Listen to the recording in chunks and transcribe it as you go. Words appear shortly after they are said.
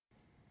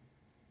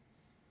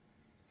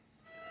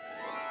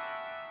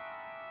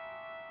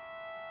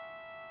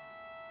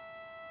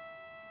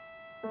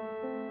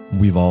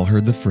We've all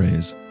heard the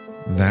phrase,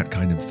 that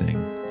kind of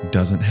thing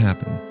doesn't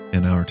happen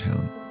in our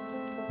town.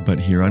 But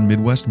here on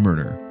Midwest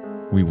Murder,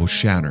 we will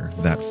shatter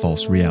that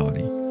false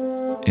reality.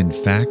 In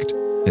fact,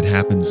 it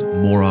happens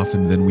more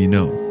often than we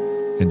know,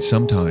 and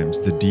sometimes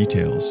the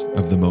details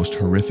of the most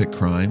horrific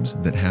crimes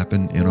that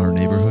happen in our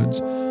neighborhoods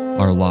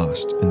are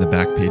lost in the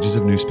back pages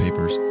of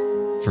newspapers,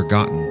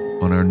 forgotten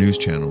on our news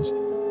channels,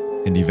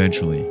 and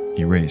eventually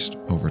erased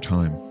over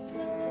time.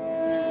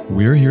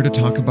 We're here to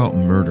talk about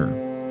murder,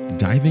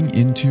 diving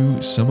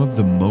into some of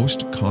the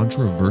most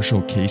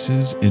controversial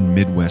cases in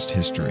Midwest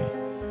history.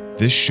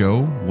 This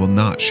show will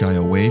not shy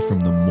away from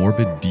the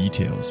morbid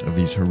details of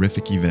these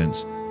horrific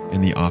events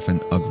and the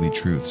often ugly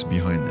truths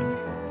behind them.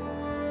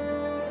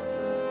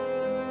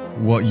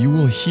 What you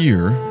will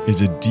hear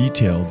is a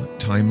detailed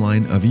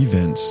timeline of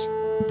events,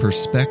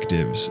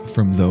 perspectives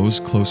from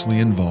those closely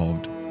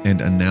involved,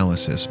 and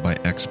analysis by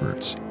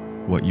experts.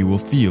 What you will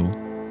feel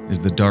is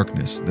the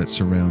darkness that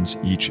surrounds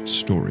each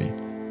story,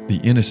 the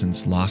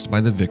innocence lost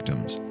by the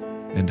victims,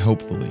 and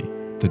hopefully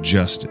the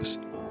justice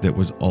that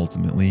was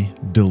ultimately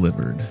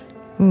delivered.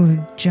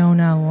 Ooh,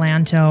 Jonah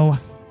Lanto.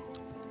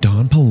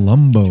 Don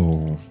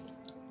Palumbo.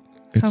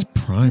 It's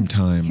prime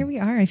time. Here we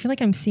are. I feel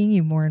like I'm seeing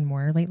you more and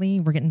more lately.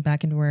 We're getting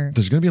back into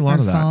There's going to be a lot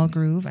of that. Fall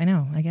groove. I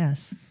know, I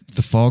guess.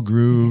 The fall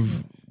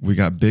groove. We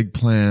got big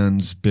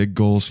plans, big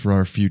goals for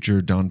our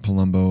future. Don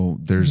Palumbo.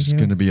 There's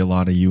going to be a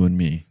lot of you and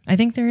me. I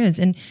think there is.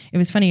 And it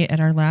was funny at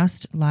our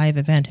last live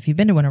event. If you've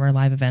been to one of our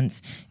live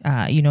events,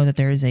 you know that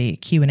there is a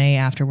Q&A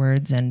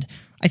afterwards. And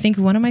I think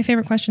one of my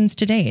favorite questions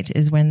to date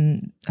is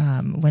when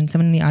someone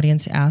in the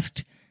audience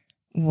asked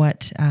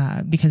what,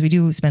 because we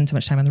do spend so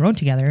much time on the road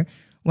together,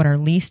 what our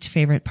least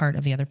favorite part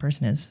of the other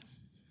person is.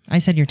 I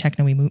said your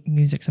techno-y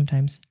music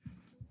sometimes.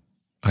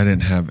 I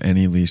didn't have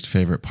any least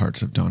favorite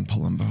parts of Don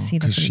Palumbo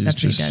because she's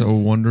just so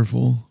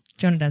wonderful.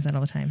 Jonah does that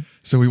all the time.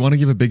 So we want to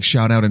give a big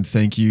shout out and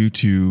thank you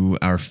to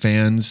our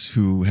fans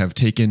who have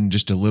taken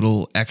just a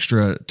little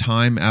extra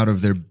time out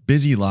of their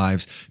busy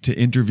lives to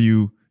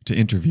interview.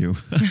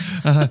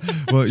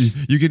 Well,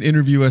 you can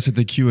interview us at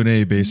the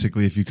Q&A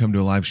basically if you come to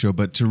a live show,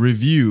 but to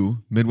review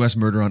Midwest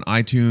Murder on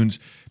iTunes,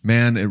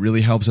 man, it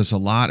really helps us a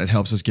lot. It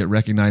helps us get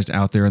recognized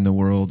out there in the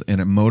world,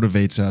 and it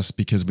motivates us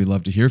because we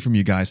love to hear from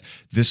you guys.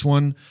 This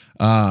one,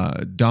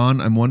 Don,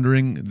 I'm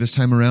wondering this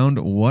time around,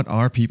 what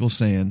are people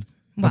saying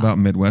about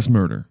Midwest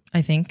Murder?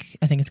 I think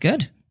it's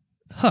good.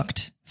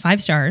 Hooked.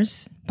 5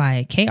 stars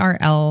by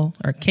KRL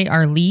or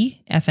KR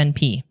Lee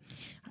FNP.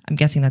 I'm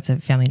guessing that's a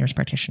family nurse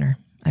practitioner.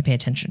 I pay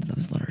attention to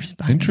those letters.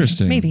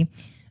 Interesting. Maybe.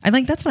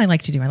 That's what I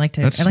like to do. I like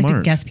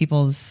to guess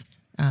people's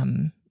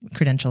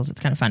credentials.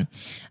 It's kind of fun.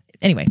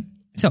 Anyway,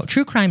 so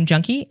true crime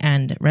junkie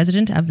and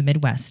resident of the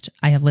Midwest.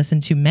 I have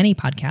listened to many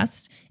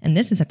podcasts, and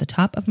this is at the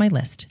top of my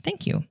list.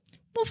 Thank you.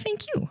 Well,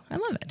 thank you. I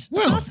love it.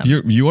 That's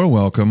awesome. You are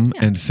welcome,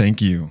 and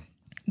thank you.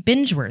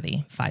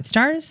 Binge-worthy, 5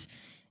 stars.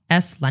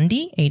 S.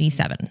 Lundy,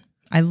 87.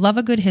 I love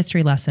a good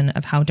history lesson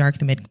of how dark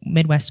the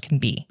Midwest can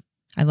be.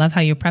 I love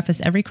how you preface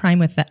every crime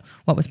with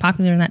what was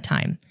popular in that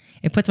time.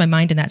 It puts my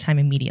mind in that time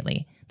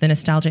immediately. The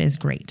nostalgia is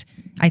great.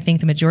 I think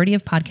the majority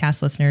of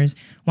podcast listeners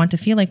want to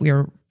feel like we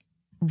are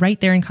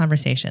right there in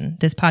conversation.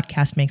 This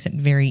podcast makes it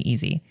very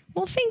easy.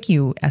 Well, thank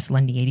you, S.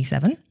 Lundy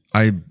 87.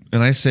 I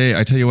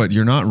tell you what,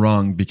 you're not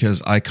wrong,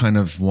 because I kind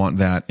of want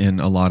that in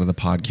a lot of the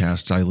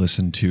podcasts I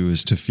listen to,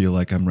 is to feel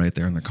like I'm right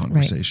there in the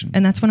conversation. Right.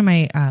 And that's one of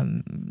my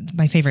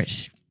my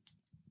favorite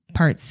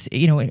parts,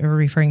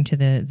 referring to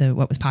the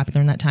what was popular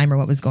in that time or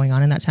what was going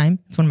on in that time.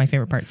 It's one of my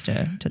favorite parts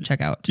to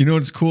check out. You know,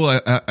 it's cool.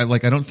 I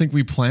don't think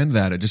we planned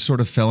that. It just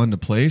sort of fell into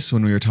place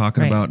when we were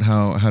talking about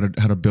how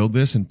to build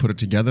this and put it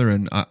together.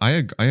 And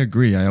I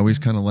agree. I always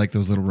kind of like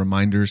those little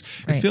reminders.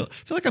 Right. I feel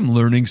like I'm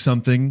learning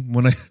something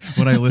when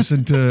I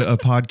listen to a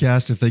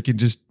podcast, if they can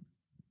just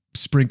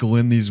sprinkle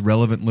in these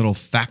relevant little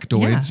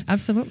factoids. Yeah,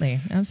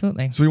 absolutely.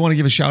 So we want to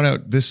give a shout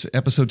out. This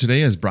episode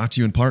today is brought to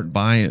you in part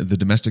by the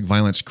Domestic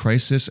Violence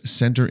Crisis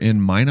Center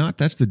in Minot.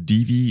 That's the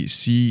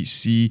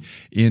DVCC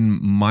in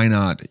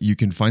Minot. You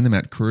can find them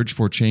at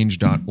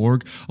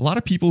courageforchange.org. A lot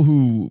of people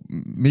who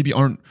maybe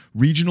aren't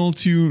regional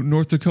to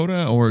North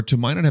Dakota or to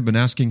Minot have been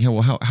asking,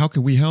 how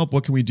can we help?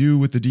 What can we do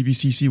with the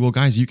DVCC? Well,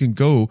 guys, you can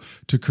go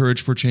to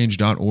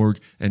courageforchange.org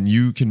and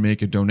you can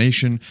make a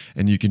donation,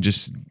 and you can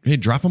just,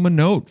 drop them a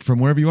note from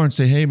wherever you are and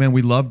say, hey man,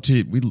 we love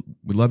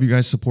you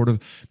guys' support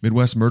of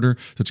Midwest Murder.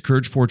 So it's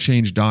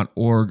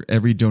courageforchange.org.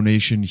 Every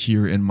donation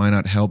here in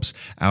Minot helps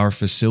our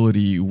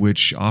facility,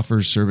 which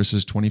offers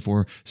services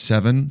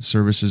 24/7.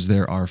 Services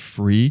there are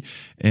free,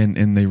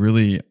 and they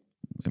really,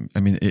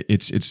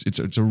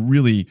 it's a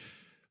really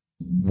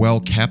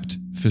well-kept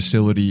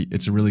facility.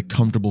 It's a really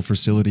comfortable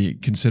facility,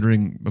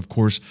 considering, of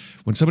course,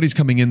 when somebody's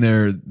coming in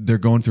there, they're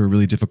going through a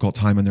really difficult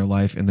time in their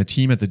life, and the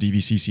team at the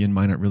DVCC in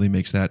Minot really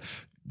makes that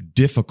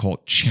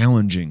difficult,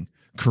 challenging,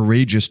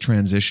 courageous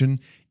transition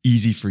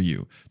easy for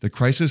you. The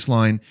crisis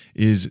line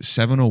is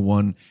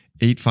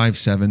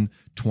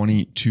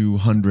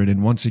 701-857-2200.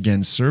 And once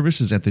again,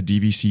 services at the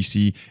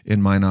DVCC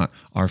in Minot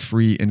are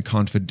free and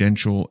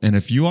confidential. And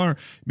if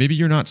maybe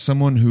you're not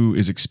someone who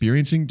is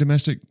experiencing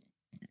domestic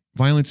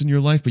violence in your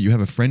life, but you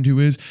have a friend who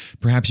is,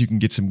 perhaps you can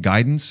get some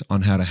guidance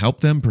on how to help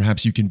them.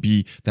 Perhaps you can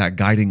be that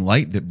guiding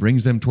light that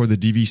brings them toward the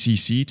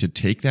DVCC to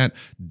take that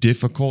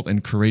difficult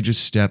and courageous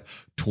step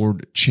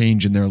toward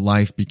change in their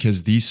life,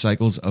 because these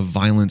cycles of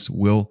violence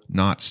will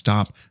not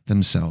stop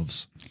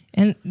themselves.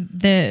 And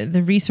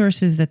the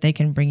resources that they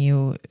can bring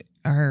you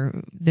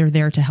they're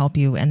there to help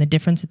you, and the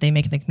difference that they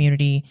make in the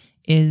community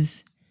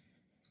is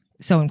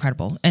so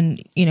incredible.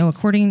 And,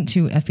 according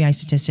to FBI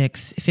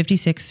statistics,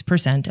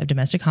 56% of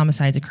domestic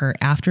homicides occur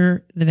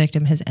after the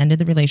victim has ended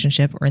the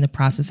relationship or in the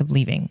process of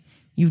leaving.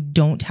 You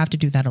don't have to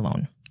do that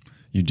alone.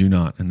 You do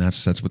not. And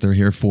that's what they're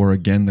here for.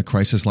 Again, the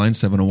crisis line,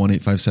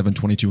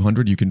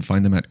 701-857-2200. You can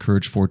find them at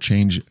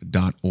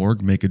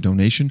courageforchange.org. Make a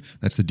donation.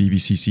 That's the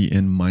DVCC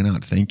in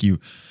Minot. Thank you.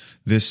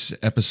 This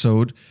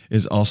episode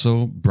is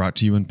also brought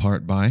to you in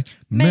part by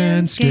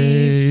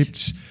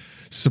Manscaped.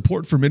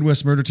 Support for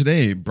Midwest Murder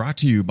Today brought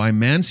to you by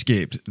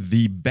Manscaped,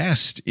 the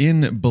best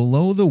in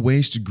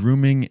below-the-waist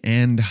grooming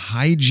and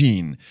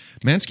hygiene.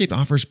 Manscaped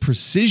offers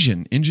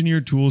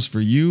precision-engineered tools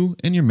for you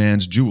and your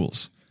man's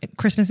jewels.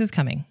 Christmas is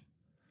coming.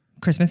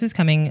 Christmas is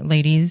coming,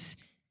 ladies.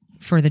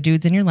 For the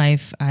dudes in your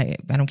life, I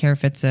don't care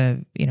if it's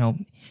a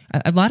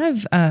lot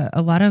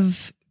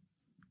of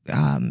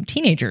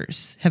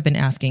teenagers have been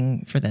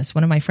asking for this.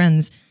 One of my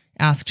friends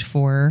asked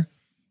for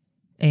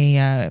they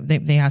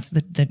asked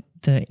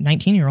the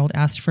 19-year-old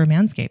asked for a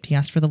Manscaped. He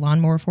asked for the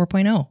Lawnmower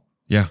 4.0.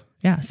 Yeah.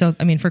 Yeah. So,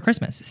 for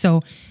Christmas.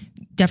 So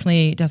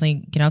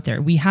definitely get out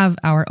there. We have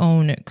our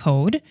own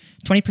code,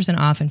 20%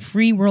 off and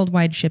free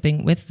worldwide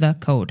shipping with the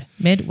code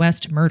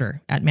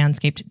MidwestMurder at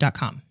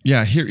manscaped.com.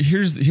 Yeah.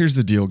 Here's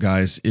the deal,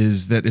 guys,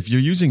 is that if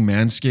you're using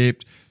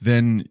Manscaped,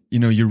 then,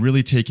 you're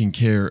really taking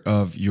care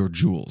of your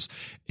jewels.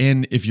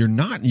 And if you're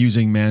not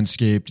using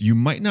Manscaped, you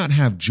might not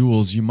have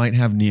jewels, you might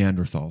have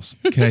Neanderthals.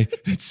 Okay.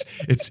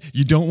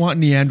 You don't want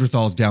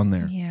Neanderthals down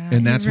there. Yeah,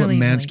 and that's really,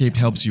 what Manscaped really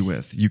helps you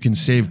with. You can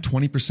save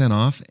 20%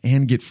 off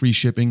and get free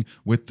shipping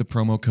with the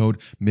promo code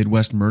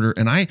Midwest Murder.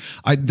 And I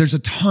there's a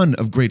ton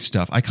of great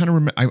stuff. I kind of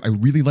remember, I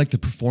really like the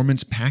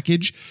performance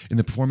package. In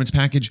the performance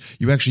package,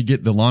 you actually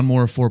get the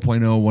Lawnmower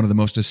 4.0, one of the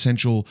most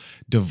essential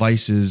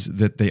devices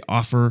that they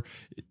offer.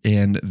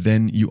 And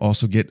then you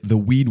also get the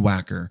Weed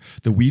Whacker.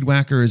 The Weed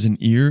Whacker is an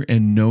ear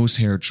and nose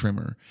hair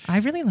trimmer. I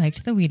really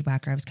liked the Weed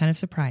Whacker. I was kind of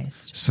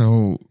surprised.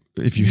 So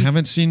if you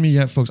haven't seen me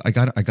yet, folks, I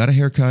got a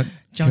haircut.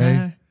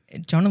 Jonah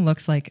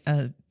looks like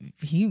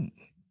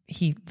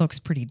he looks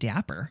pretty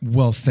dapper.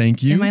 Well,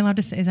 thank you. Am I allowed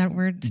to say, is that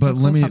word? But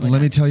let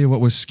me tell you what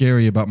was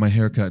scary about my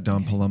haircut,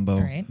 Don Palumbo.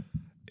 All right.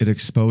 It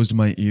exposed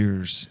my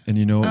ears. And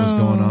you know what was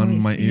going on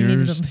in my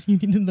ears? You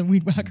needed the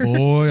Weed Whacker.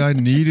 Boy, I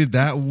needed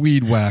that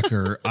Weed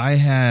Whacker.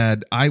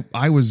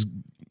 I was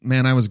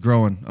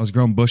growing. I was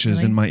growing bushes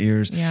Really? in my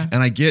ears. Yeah.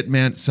 And I get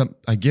it.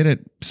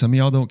 Some of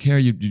y'all don't care.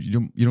 You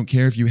don't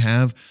care if you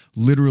have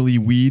literally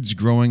weeds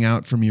growing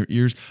out from your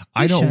ears.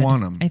 I don't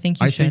want them.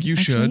 I think you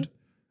should.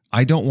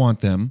 I don't want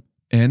them.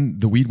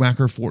 And the Weed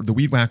Whacker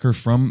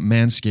from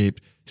Manscaped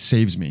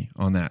saves me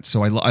on that.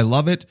 So I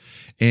love it.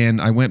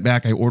 And I went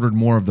back, I ordered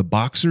more of the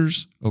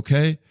boxers.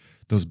 Okay.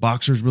 Those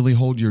boxers really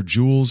hold your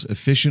jewels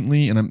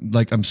efficiently. And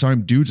I'm sorry,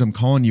 dudes, I'm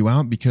calling you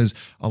out because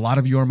a lot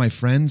of you are my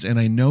friends and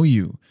I know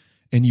you,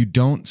 and you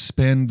don't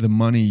spend the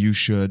money you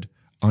should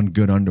on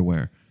good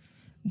underwear.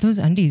 Those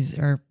undies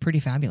are pretty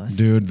fabulous.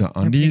 Dude, the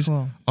undies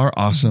cool. are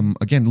awesome.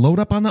 Again, load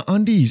up on the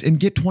undies and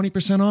get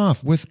 20%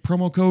 off with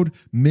promo code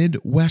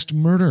Midwest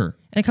Murder.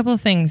 And a couple of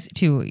things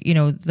too,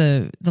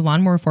 the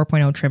Lawnmower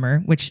 4.0 trimmer,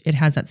 which it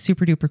has that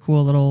super duper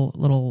cool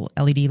little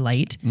LED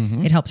light.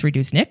 Mm-hmm. It helps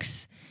reduce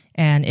nicks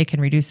and it can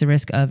reduce the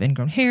risk of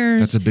ingrown hairs.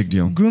 That's a big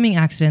deal. Grooming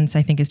accidents,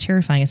 I think, is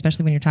terrifying,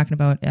 especially when you're talking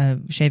about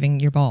shaving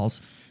your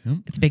balls. Yep.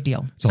 It's a big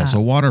deal. It's also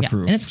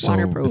waterproof. Yeah, and it's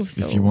waterproof.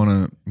 If you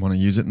want to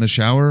use it in the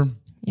shower,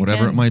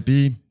 whatever it might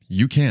be,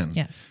 you can.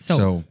 Yes.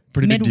 So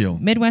pretty big deal.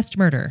 Midwest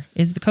Murder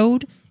is the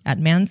code at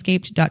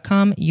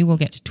manscaped.com. You will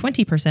get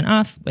 20%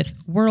 off with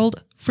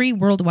free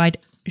worldwide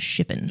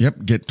shipping.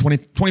 Yep. Get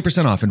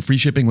 20% off and free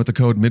shipping with the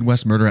code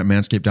Midwest Murder at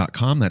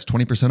manscaped.com. That's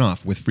 20%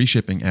 off with free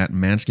shipping at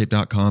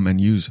manscaped.com and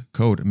use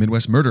code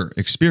Midwest Murder.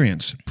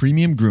 Experience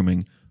premium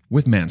grooming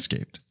with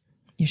Manscaped.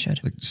 You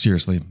should.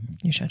 Seriously.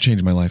 You should.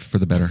 Changed my life for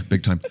the better.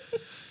 Big time.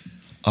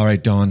 All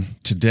right, Dawn.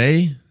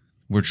 Today,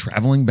 we're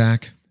traveling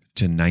back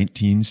to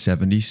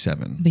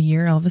 1977. The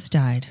year Elvis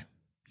died.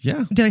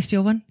 Yeah. Did I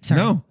steal one? Sorry.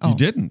 No, you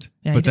didn't.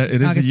 Yeah, but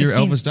it is August the year 16th,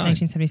 Elvis died.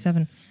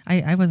 1977.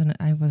 I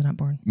was not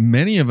born.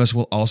 Many of us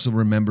will also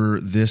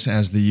remember this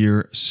as the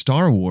year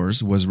Star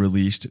Wars was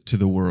released to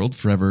the world,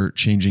 forever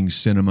changing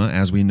cinema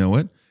as we know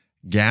it.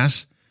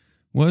 Gas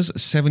was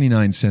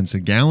 79 cents a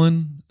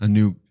gallon. A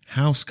new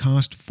house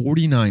cost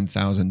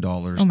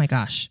 $49,000. Oh my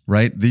gosh.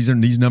 Right?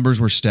 These numbers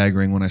were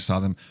staggering when I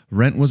saw them.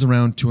 Rent was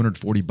around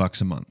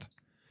 $240 a month.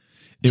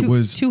 It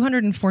was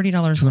 $240.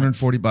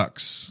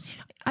 $240.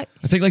 I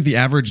think like the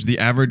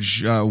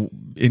average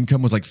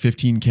income was like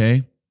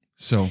 $15K.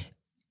 So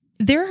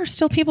there are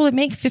still people that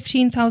make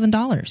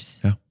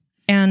 $15,000. Yeah.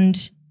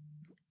 And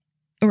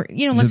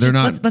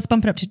let's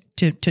bump it up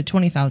to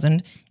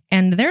 20,000.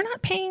 And they're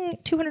not paying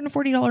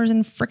 $240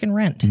 in frickin'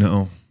 rent.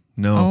 No.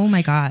 Oh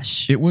my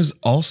gosh.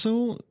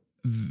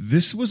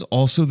 This was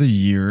also the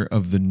year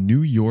of the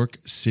New York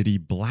City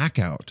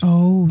blackout.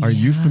 Oh, Are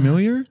you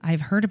familiar?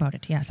 I've heard about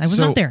it. Yes. I was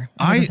not there.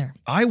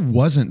 I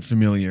wasn't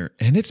familiar,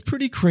 and it's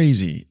pretty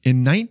crazy.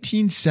 In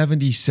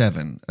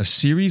 1977, a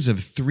series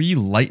of 3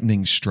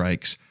 lightning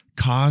strikes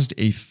caused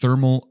a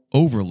thermal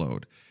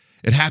overload.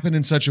 It happened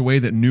in such a way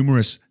that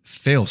numerous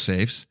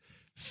fail-safes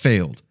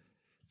failed,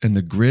 and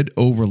the grid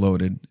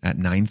overloaded at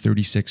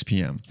 9:36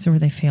 p.m. So were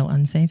they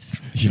fail-unsafes?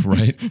 You're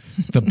right.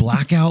 The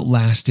blackout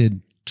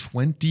lasted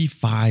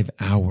 25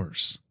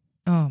 hours.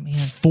 Oh, man.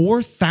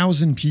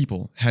 4,000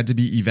 people had to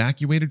be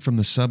evacuated from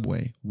the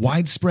subway.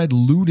 Widespread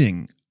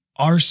looting,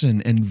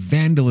 arson, and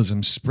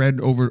vandalism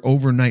spread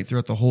overnight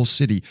throughout the whole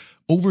city.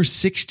 Over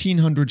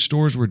 1,600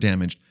 stores were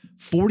damaged.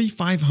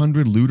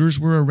 4,500 looters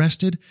were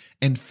arrested,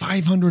 and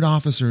 500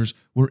 officers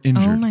were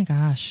injured. Oh, my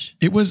gosh.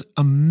 It was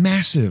a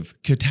massive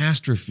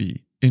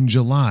catastrophe in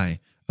July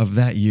of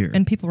that year.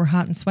 And people were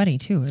hot and sweaty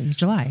too. It was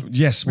July.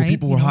 Yes, well, right?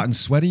 people were hot and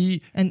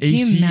sweaty. And can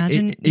you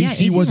imagine?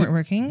 AC wasn't weren't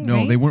working. No,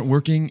 right? they weren't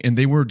working, and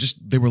they were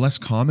less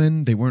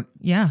common. They weren't.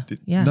 Yeah.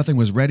 Nothing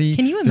was ready.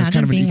 Can you There was imagine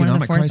kind of an being one of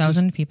the economic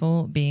 4,000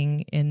 people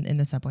being in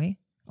the subway?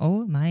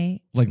 Oh my!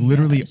 Like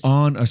literally gosh.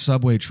 on a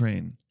subway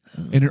train,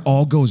 and it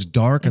all goes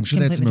dark. I'm It's sure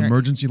they had some completely dark.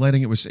 emergency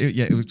lighting. It was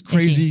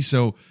crazy. Icky.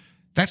 So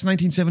that's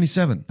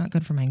 1977 Not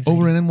good for my anxiety.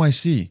 over in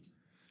NYC.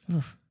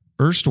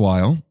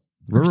 Erstwhile,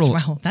 rural.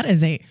 Wow, that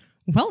is a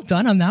well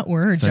done on that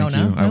word, Thank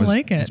Jonah. you. I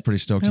like it. I was pretty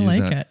stoked to I use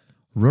like that. it.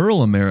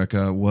 Rural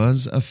America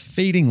was a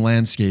fading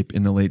landscape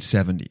in the late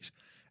 70s.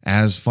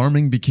 As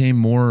farming became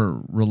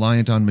more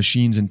reliant on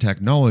machines and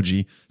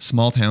technology,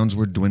 small towns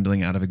were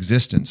dwindling out of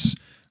existence.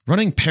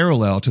 Running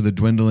parallel to the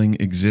dwindling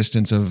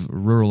existence of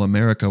rural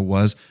America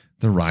was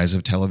the rise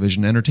of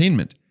television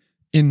entertainment.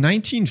 In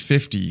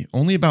 1950,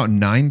 only about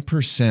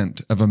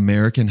 9% of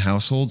American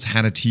households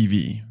had a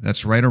TV.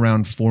 That's right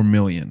around 4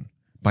 million.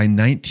 By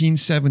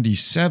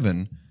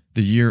 1977,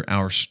 the year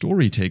our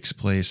story takes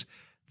place,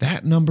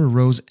 that number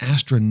rose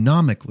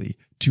astronomically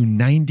to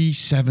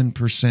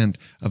 97%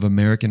 of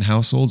American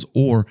households,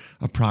 or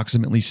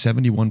approximately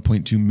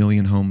 71.2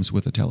 million homes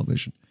with a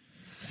television.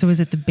 So is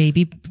it the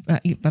baby?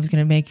 I was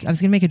gonna make a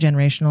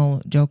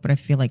generational joke, but I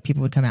feel like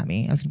people would come at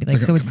me. I was gonna be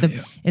like, so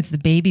it's the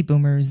baby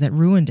boomers that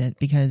ruined it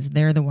because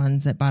they're the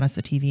ones that bought us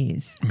the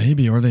TVs.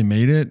 Maybe, or they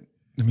made it.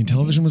 I mean,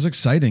 television was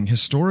exciting.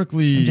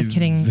 Historically, I'm just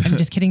kidding. I'm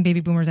just kidding, baby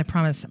boomers. I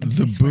promise.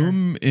 The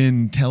boom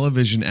in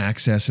television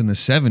access in the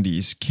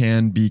 70s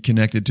can be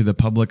connected to the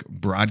Public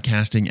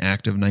Broadcasting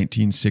Act of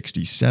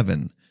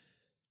 1967,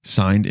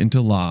 signed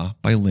into law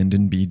by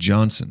Lyndon B.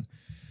 Johnson.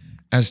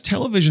 As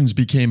televisions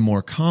became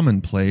more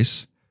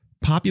commonplace,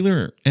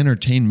 popular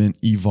entertainment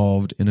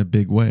evolved in a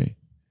big way.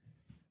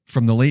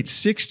 From the late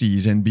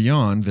 60s and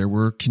beyond, there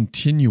were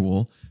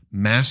continual,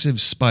 massive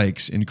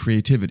spikes in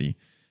creativity.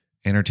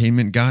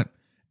 Entertainment got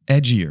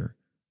edgier,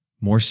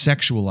 more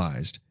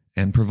sexualized,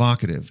 and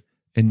provocative.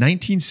 In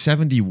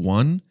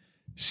 1971,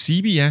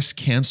 CBS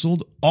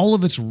canceled all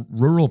of its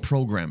rural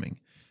programming.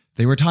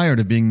 They were tired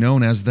of being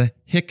known as the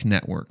Hick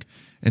Network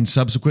and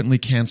subsequently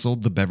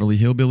canceled the Beverly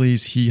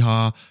Hillbillies, Hee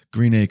Haw,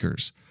 Green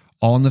Acres.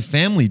 All in the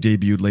Family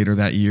debuted later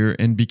that year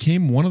and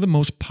became one of the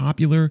most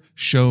popular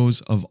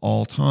shows of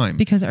all time.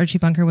 Because Archie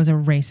Bunker was a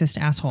racist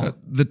asshole.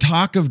 The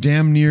talk of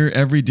damn near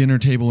every dinner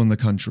table in the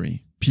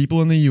country.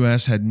 People in the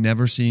U.S. had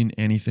never seen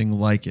anything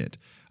like it.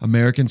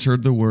 Americans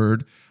heard the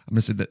word. I'm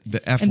going to say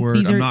the F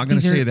word. I'm not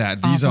going to say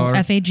that. These are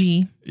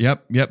F-A-G.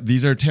 Yep.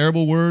 These are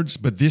terrible words,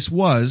 but this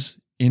was,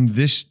 in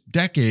this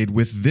decade,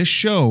 with this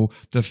show,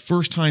 the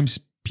first time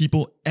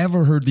people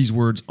ever heard these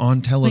words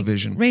on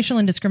television. Like racial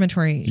and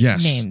discriminatory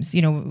names.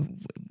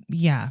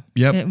 Yeah.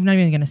 Yep. I'm not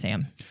even going to say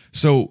them.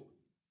 So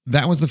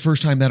that was the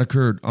first time that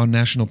occurred on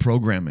national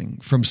programming.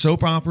 From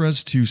soap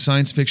operas to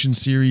science fiction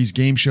series,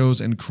 game shows,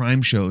 and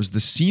crime shows, the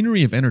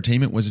scenery of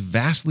entertainment was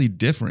vastly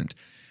different.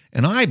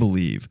 And I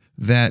believe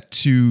that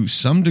to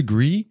some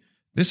degree,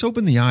 this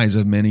opened the eyes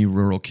of many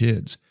rural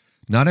kids.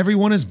 Not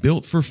everyone is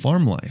built for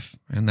farm life,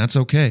 and that's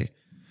okay.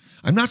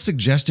 I'm not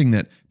suggesting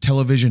that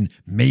television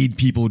made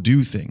people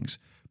do things,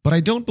 but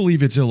I don't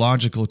believe it's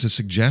illogical to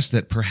suggest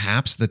that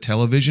perhaps the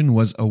television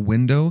was a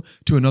window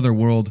to another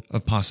world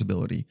of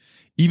possibility.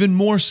 Even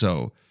more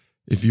so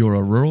if you're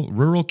a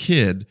rural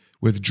kid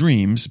with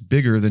dreams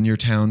bigger than your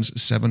town's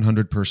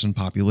 700-person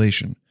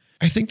population.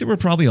 I think there were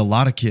probably a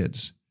lot of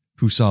kids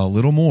who saw a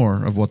little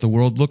more of what the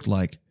world looked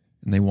like,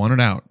 and they wanted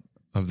out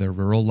of their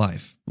rural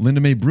life. Linda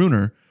Mae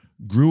Bruner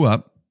grew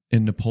up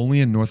in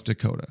Napoleon, North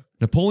Dakota.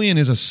 Napoleon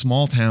is a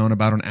small town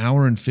about an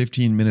hour and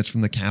 15 minutes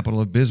from the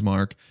capital of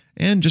Bismarck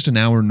and just an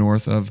hour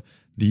north of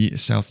the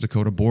South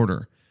Dakota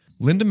border.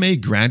 Linda Mae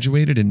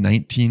graduated in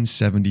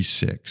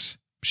 1976.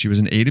 She was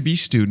an A to B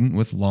student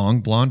with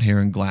long blonde hair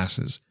and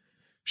glasses.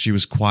 She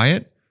was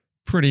quiet,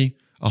 pretty,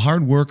 a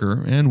hard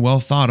worker, and well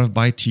thought of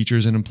by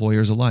teachers and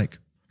employers alike.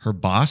 Her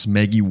boss,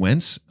 Maggie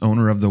Wentz,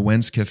 owner of the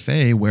Wentz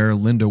Cafe, where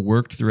Linda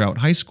worked throughout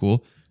high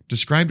school,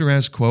 described her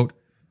as, quote,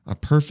 a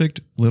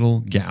perfect little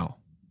gal.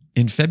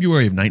 In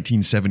February of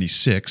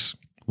 1976,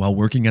 while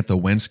working at the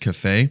Wentz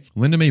Cafe,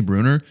 Linda Mae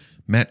Bruner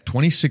met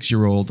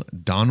 26-year-old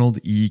Donald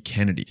E.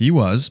 Kennedy. He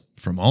was,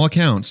 from all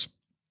accounts,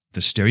 the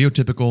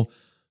stereotypical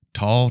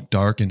tall,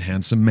 dark, and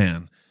handsome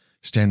man,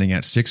 standing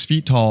at 6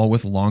 feet tall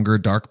with longer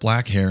dark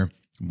black hair,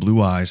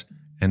 blue eyes,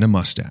 and a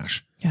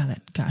mustache. Yeah,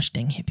 that gosh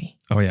dang hippie.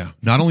 Oh yeah.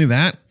 Not only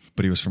that,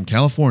 but he was from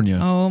California.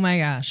 Oh my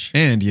gosh.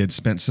 And he had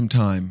spent some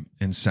time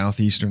in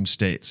southeastern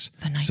states.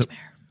 The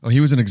nightmare. So, he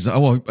was an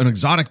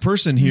exotic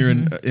person here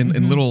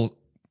in little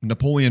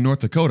Napoleon,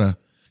 North Dakota.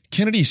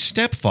 Kennedy's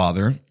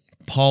stepfather,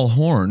 Paul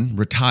Horn,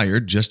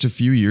 retired just a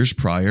few years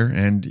prior,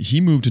 and he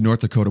moved to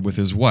North Dakota with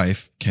his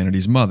wife,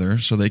 Kennedy's mother,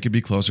 so they could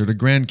be closer to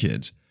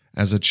grandkids.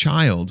 As a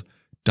child,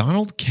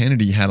 Donald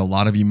Kennedy had a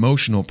lot of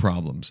emotional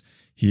problems.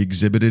 He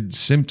exhibited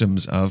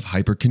symptoms of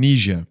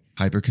hyperkinesia.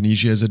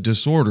 Hyperkinesia is a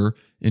disorder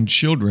in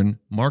children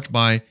marked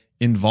by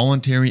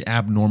involuntary,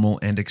 abnormal,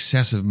 and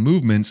excessive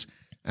movements,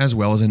 as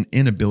well as an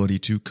inability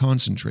to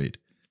concentrate.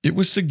 It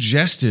was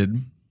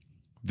suggested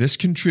this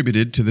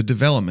contributed to the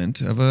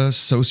development of a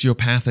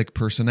sociopathic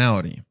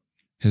personality.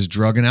 His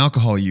drug and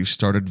alcohol use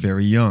started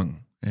very young,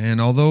 and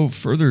although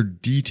further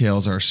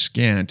details are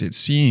scant, it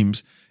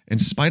seems, in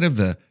spite of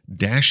the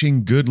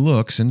dashing good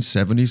looks and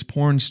 70s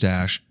porn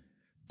stash,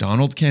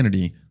 Donald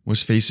Kennedy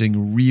was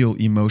facing real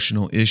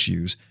emotional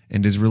issues,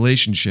 and his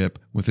relationship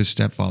with his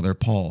stepfather,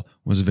 Paul,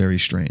 was very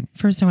strained.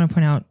 First, I want to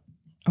point out,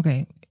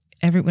 okay,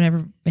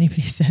 whenever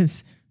anybody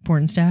says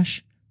porn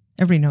stash,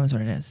 everybody knows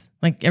what it is.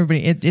 Like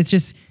everybody,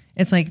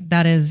 it's like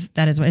that is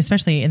what,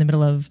 especially in the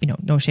middle of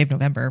No Shave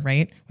November,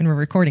 right? When we're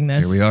recording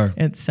this, here we are.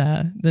 It's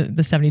the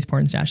 70s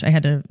porn stash. I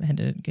had to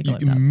giggle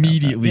at that.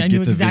 Immediately I knew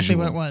get the exactly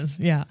visual. what it was.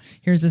 Yeah,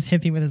 here's this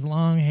hippie with his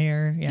long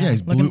hair. Yeah,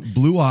 He's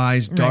blue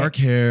eyes, dark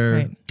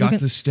hair, got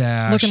the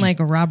stash, looking like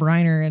a Rob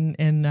Reiner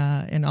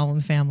in All in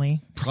the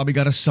Family. Probably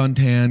got a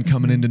suntan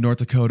coming into North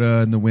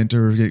Dakota in the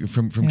winter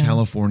from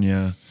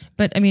California.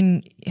 But I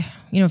mean,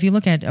 if you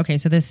look at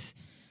so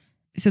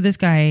this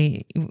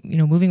guy,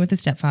 moving with his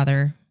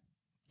stepfather.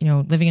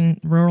 Living in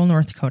rural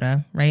North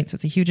Dakota, right? So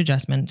it's a huge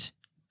adjustment.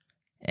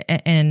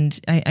 And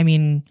I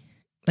mean,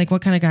 like,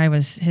 what kind of guy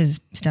was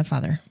his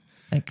stepfather?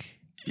 Like,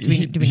 do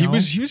we know? He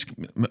was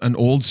an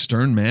old,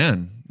 stern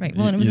man. Right.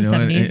 Well, and it was the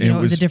 70s.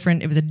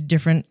 It was a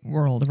different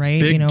world,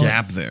 right? Big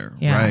gap there,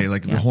 right?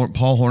 Like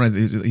Paul Horn,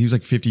 he was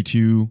like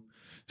 52.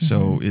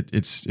 So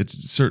it's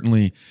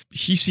certainly,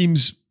 he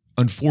seems,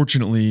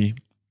 unfortunately,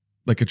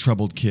 like a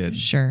troubled kid.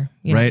 Sure.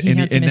 Yeah, right. And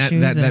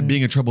that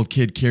being a troubled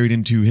kid carried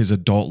into his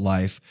adult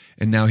life.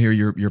 And now here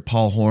you're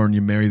Paul Horn,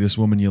 you marry this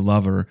woman, you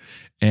love her.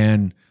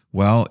 And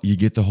well, you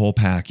get the whole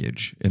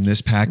package. And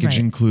this package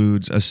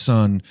includes a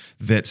son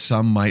that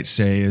some might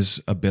say is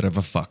a bit of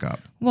a fuck up.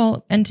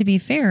 Well, and to be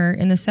fair,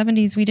 in the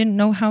 70s, we didn't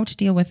know how to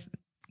deal with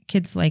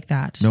kids like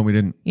that. No, we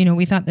didn't.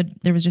 We thought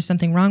that there was just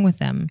something wrong with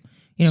them.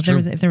 If there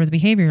was a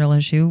behavioral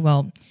issue,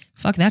 well,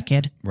 fuck that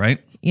kid. Right.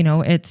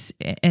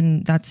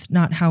 And that's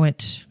not how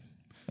it.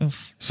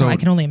 So I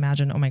can only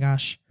imagine. Oh my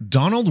gosh.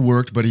 Donald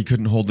worked, but he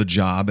couldn't hold the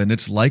job, and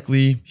it's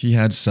likely he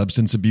had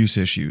substance abuse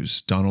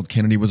issues. Donald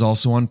Kennedy was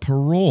also on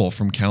parole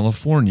from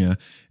California,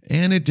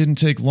 and it didn't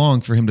take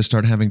long for him to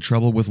start having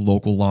trouble with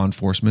local law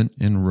enforcement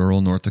in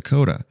rural North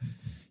Dakota.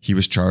 He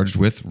was charged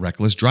with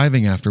reckless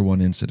driving after one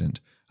incident.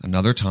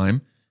 Another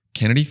time,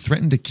 Kennedy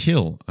threatened to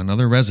kill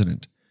another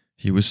resident.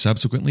 He was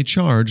subsequently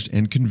charged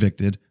and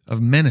convicted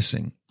of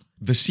menacing.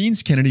 The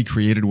scenes Kennedy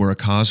created were a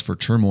cause for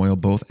turmoil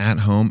both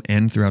at home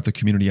and throughout the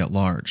community at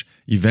large.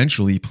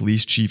 Eventually,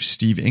 Police Chief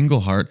Steve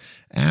Englehart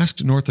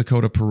asked North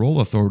Dakota parole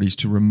authorities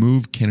to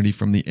remove Kennedy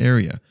from the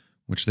area,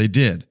 which they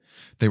did.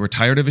 They were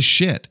tired of his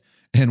shit,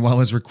 and while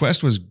his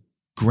request was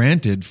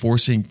granted,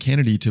 forcing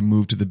Kennedy to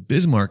move to the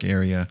Bismarck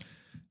area,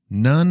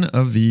 none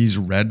of these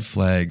red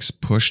flags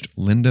pushed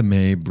Linda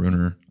Mae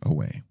Bruner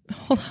away.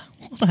 Hold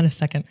on a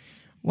second.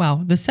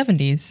 Wow, the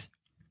 70s,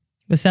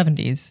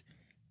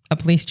 a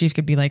police chief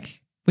could be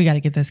like, we got to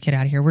get this kid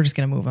out of here. We're just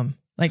going to move him.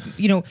 Like,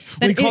 we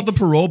called the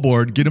parole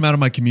board, get him out of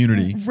my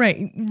community.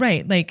 Right.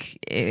 Like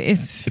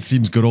it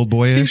seems good old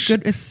boyish.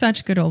 It's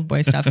such good old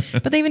boy stuff.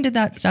 But they even did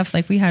that stuff.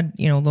 Like we had,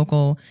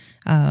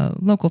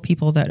 local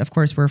people that of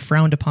course were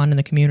frowned upon in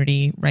the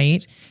community.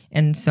 Right.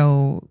 And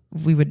so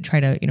we would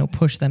try to,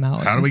 push them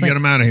out. How do we get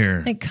them out of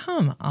here? Like,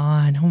 come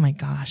on. Oh my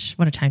gosh.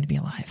 What a time to be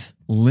alive.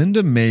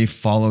 Linda Mae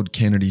followed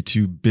Kennedy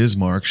to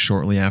Bismarck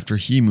shortly after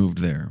he moved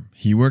there.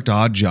 He worked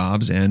odd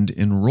jobs and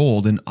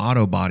enrolled in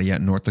auto body at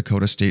North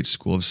Dakota State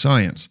School of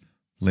Science.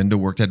 Linda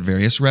worked at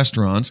various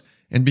restaurants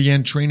and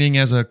began training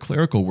as a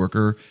clerical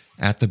worker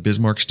at the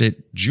Bismarck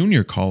State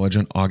Junior College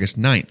on August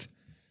 9th.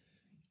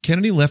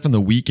 Kennedy left on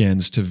the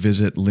weekends to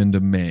visit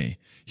Linda Mae.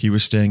 He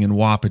was staying in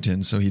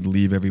Wahpeton, so he'd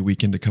leave every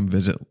weekend to come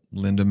visit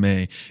Linda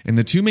Mae. And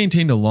the two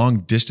maintained a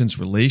long-distance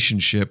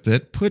relationship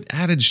that put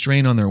added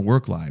strain on their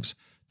work lives.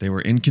 They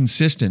were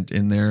inconsistent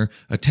in their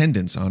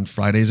attendance on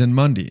Fridays and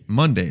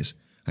Mondays.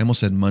 I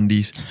almost said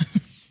Mondays.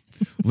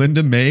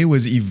 Linda Mae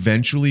was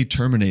eventually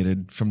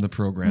terminated from the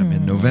program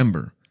in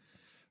November.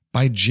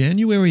 By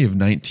January of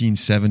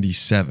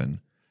 1977,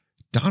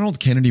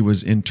 Donald Kennedy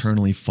was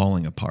internally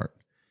falling apart.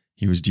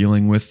 He was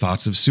dealing with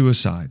thoughts of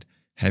suicide,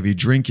 heavy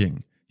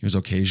drinking. He was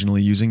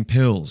occasionally using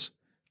pills.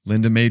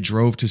 Linda May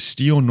drove to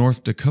Steele,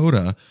 North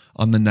Dakota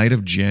on the night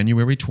of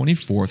January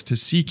 24th to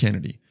see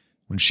Kennedy.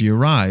 When she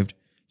arrived,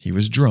 he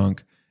was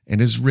drunk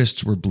and his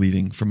wrists were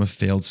bleeding from a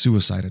failed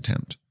suicide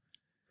attempt.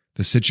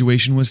 The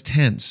situation was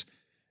tense,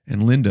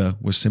 and Linda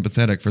was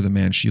sympathetic for the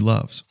man she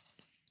loves.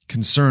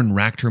 Concern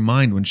racked her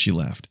mind when she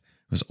left.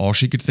 It was all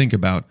she could think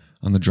about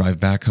on the drive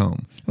back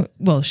home.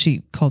 Well,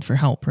 she called for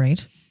help,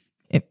 right?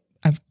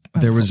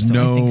 There was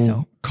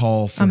no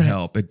call for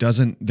help. It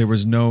doesn't. There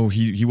was no.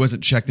 He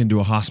wasn't checked into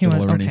a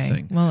hospital or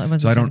anything. Well, it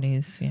was the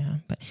 70s,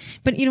 yeah.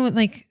 But you know what?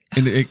 Like,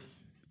 and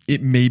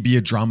it may be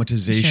a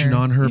dramatization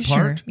on her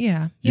part. Sure.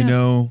 Yeah. You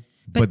know,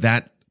 but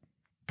that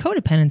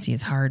codependency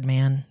is hard,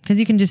 man, because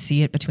you can just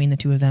see it between the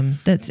two of them.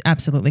 That's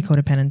absolutely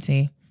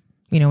codependency.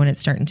 You know, when it's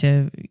starting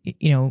to,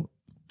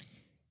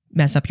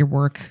 mess up your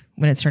work,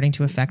 when it's starting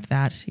to affect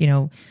that,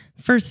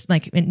 first,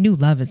 like, new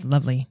love is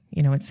lovely.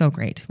 It's so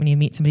great when you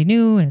meet somebody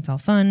new and it's all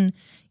fun,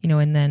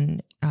 and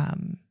then,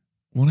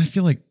 well, I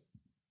feel like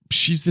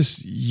she's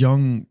this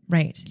young,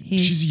 right.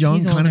 She's a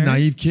young, kind of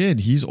naive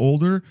kid. He's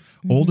older,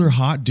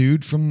 hot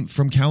dude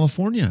from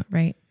California.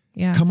 Right.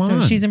 Yeah. Come on.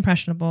 So she's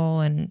impressionable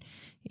and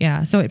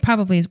yeah. So it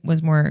probably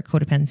was more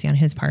codependency on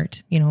his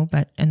part,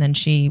 and then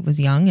she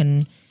was young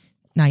and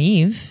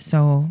naive.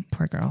 So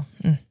poor girl.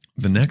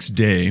 The next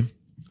day,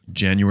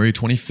 January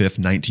 25th,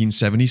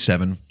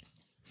 1977,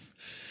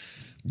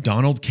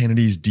 Donald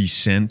Kennedy's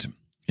descent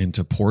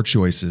into poor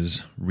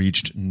choices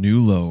reached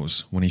new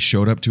lows when he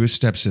showed up to his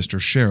stepsister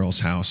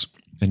Cheryl's house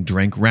and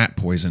drank rat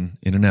poison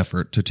in an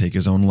effort to take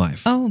his own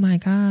life. Oh my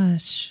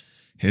gosh.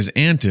 His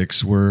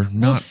antics were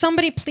not... Will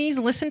somebody please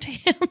listen to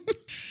him?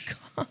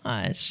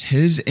 Gosh.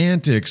 His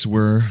antics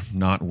were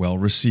not well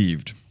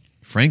received.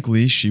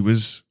 Frankly, she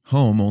was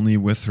home only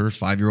with her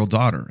 5-year-old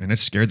daughter, and it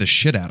scared the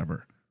shit out of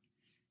her.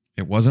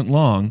 It wasn't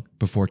long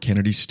before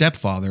Kennedy's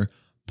stepfather,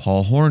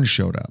 Paul Horn,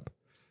 showed up,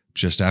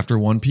 just after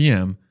 1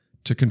 p.m.,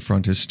 to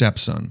confront his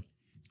stepson.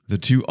 The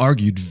two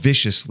argued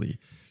viciously,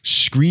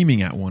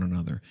 screaming at one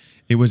another.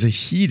 It was a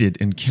heated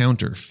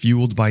encounter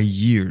fueled by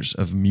years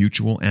of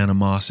mutual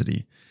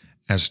animosity.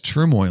 As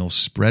turmoil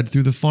spread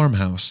through the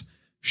farmhouse,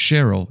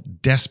 Cheryl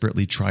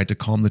desperately tried to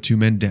calm the two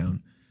men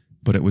down,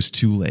 but it was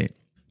too late.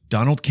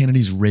 Donald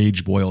Kennedy's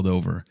rage boiled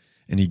over,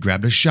 and he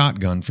grabbed a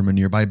shotgun from a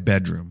nearby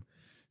bedroom.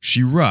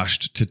 She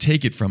rushed to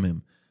take it from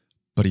him,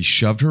 but he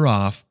shoved her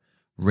off,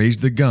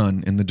 raised the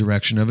gun in the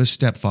direction of his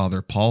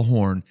stepfather, Paul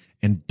Horn,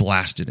 and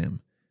blasted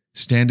him.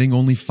 Standing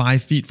only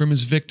 5 feet from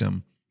his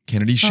victim,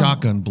 Kennedy's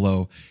shotgun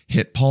blow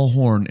hit Paul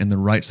Horn in the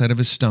right side of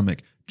his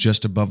stomach,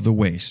 just above the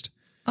waist.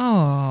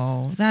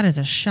 Oh, that is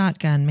a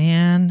shotgun,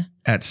 man.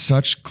 At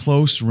such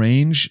close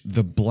range,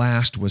 the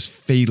blast was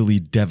fatally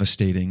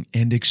devastating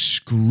and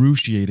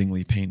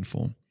excruciatingly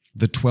painful.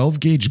 The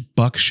 12-gauge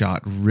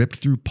buckshot ripped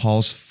through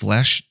Paul's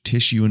flesh,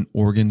 tissue, and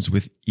organs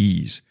with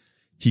ease.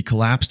 He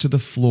collapsed to the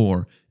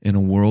floor in a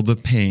world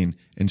of pain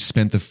and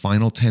spent the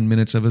final 10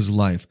 minutes of his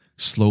life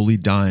slowly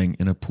dying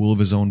in a pool of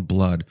his own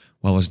blood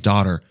while his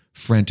daughter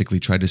frantically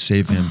tried to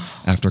save him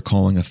after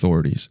calling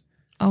authorities.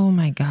 Oh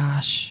my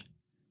gosh.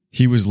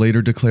 He was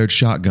later declared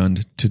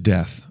shotgunned to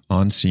death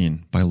on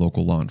scene by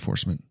local law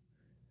enforcement.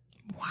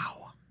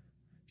 Wow.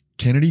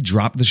 Kennedy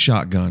dropped the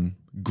shotgun,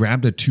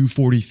 grabbed a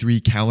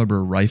 .243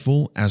 caliber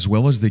rifle, as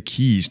well as the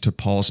keys to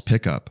Paul's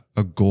pickup,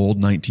 a gold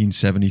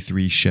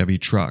 1973 Chevy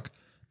truck.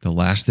 The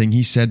last thing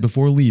he said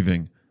before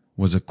leaving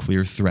was a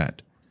clear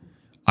threat.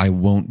 I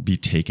won't be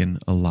taken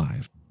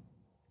alive.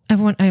 I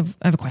have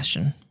a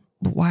question.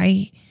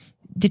 Why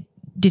did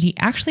he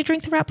actually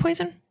drink the rat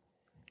poison?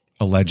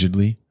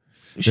 Allegedly.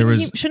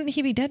 Shouldn't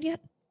he be dead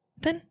yet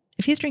then?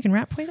 If he's drinking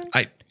rat poison?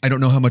 I don't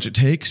know how much it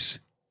takes.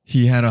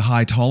 He had a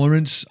high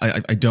tolerance. I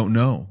don't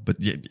know, but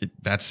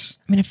that's...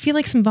 I mean, I feel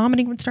like some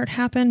vomiting would start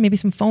happen, maybe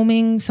some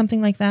foaming,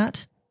 something like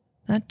that.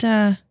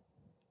 Okay.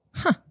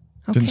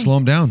 Didn't slow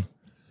him down.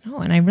 No,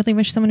 and I really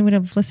wish someone would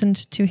have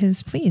listened to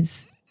his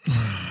pleas.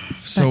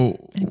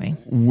 So, anyway.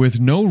 With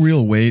no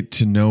real way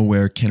to know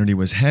where Kennedy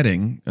was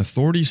heading,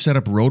 authorities set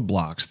up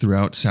roadblocks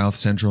throughout south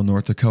central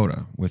North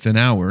Dakota. Within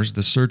hours,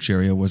 the search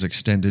area was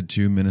extended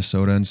to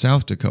Minnesota and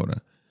South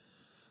Dakota.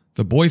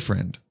 The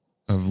boyfriend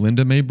of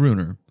Linda May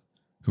Bruner,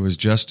 who was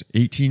just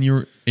 18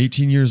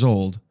 years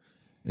old,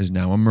 is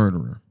now a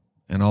murderer.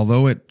 And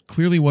although it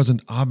clearly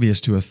wasn't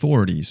obvious to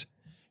authorities,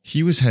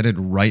 he was headed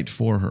right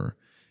for her,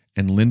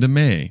 and Linda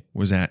May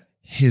was at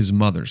his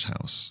mother's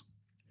house.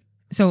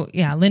 So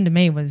yeah, Linda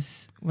May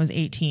was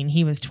 18.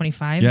 He was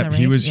 25. Yeah, right?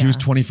 he was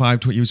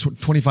 25. He was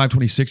 25,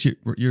 26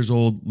 years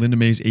old. Linda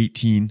May's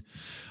 18.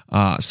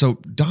 So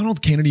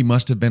Donald Kennedy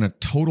must have been a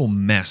total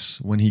mess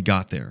when he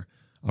got there.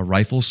 A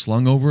rifle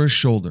slung over his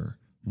shoulder,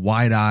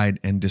 wide-eyed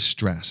and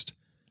distressed.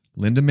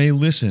 Linda May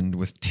listened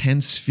with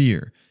tense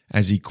fear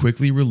as he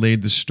quickly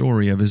relayed the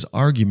story of his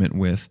argument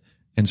with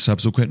and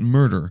subsequent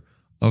murder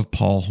of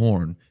Paul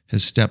Horn,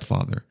 his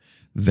stepfather.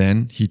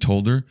 Then he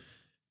told her,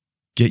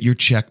 "Get your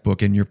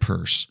checkbook and your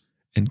purse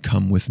and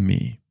come with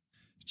me."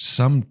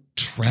 Some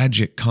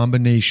tragic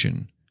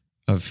combination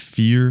of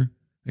fear,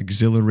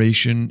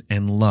 exhilaration,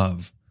 and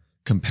love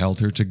compelled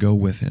her to go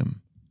with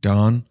him.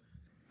 Dawn,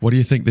 what do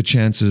you think the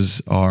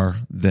chances are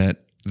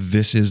that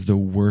this is the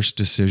worst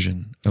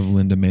decision of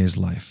Linda May's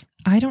life?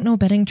 I don't know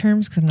betting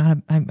terms because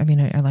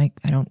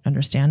I don't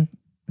understand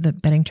the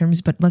betting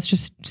terms, but let's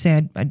just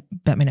say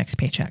I'd bet my next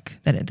paycheck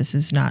that this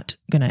is not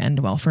going to end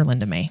well for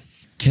Linda May.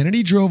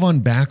 Kennedy drove on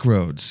back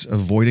roads,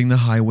 avoiding the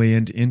highway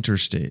and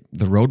interstate.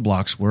 The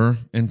roadblocks were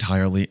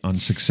entirely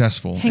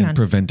unsuccessful in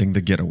preventing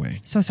the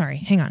getaway. So sorry,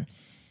 hang on.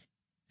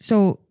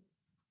 So,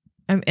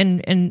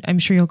 and I'm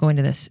sure you'll go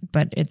into this,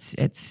 but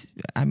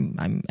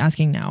I'm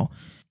asking now.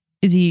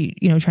 Is he,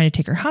 trying to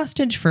take her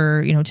hostage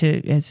for,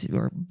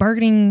 or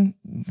bargaining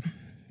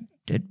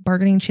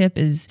chip?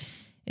 Is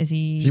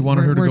he? He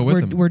wanted her to go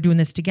with him. We're doing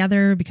this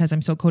together because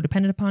I'm so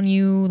codependent upon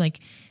you. Like,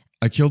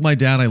 I killed my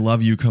dad. I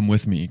love you. Come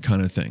with me,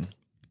 kind of thing.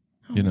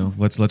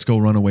 Let's go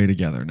run away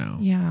together now.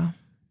 Yeah.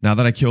 Now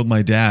that I killed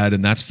my dad,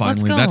 and that's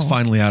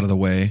finally out of the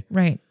way.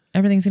 Right.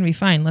 Everything's gonna be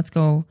fine. Let's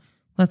go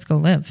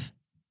live.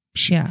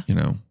 Yeah.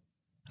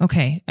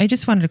 Okay. I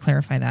just wanted to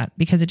clarify that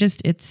because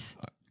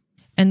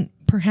and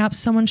perhaps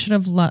someone should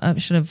have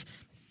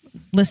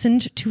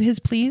listened to his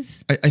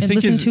pleas. I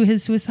think listened to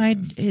his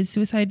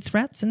suicide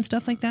threats and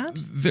stuff like that.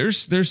 There's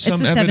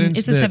some evidence.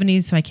 It's the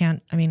 70s, so I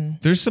can't.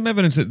 There's some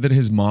evidence that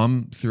his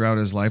mom throughout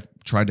his life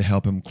tried to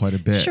help him quite a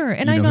bit. Sure,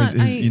 and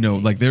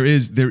there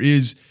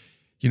is.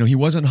 He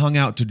wasn't hung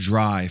out to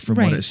dry from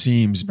what it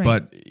seems,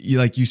 but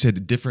like you said, a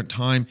different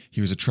time.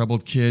 He was a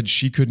troubled kid.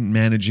 She couldn't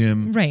manage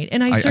him. Right.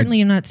 And I certainly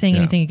am not saying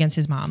anything against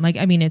his mom.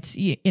 It's,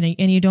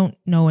 and you don't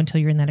know until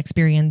you're in that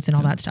experience and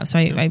all that stuff. So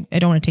I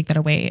don't want to take that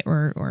away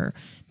or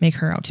make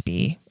her out to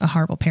be a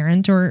horrible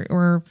parent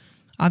or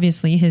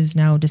obviously his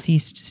now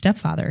deceased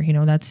stepfather.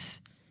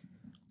 That's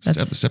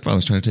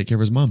stepfather's trying to take care of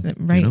his mom.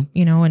 Right.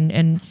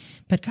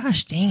 But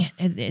gosh, dang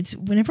it. It's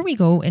whenever we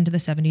go into the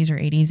 70s or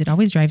 80s, it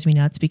always drives me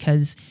nuts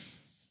because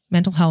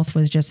mental health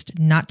was just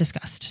not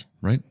discussed.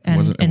 Right. It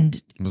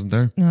wasn't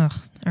there. Ugh,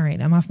 all right.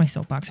 I'm off my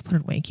soapbox. I put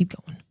it away. Keep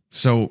going.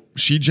 So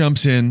she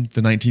jumps in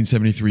the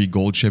 1973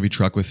 gold Chevy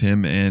truck with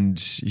him. And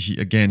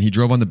he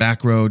drove on the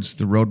back roads,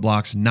 the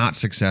roadblocks, not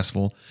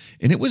successful.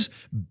 And it was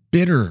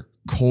bitter,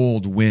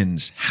 cold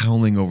winds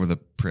howling over the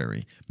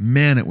prairie.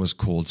 Man, it was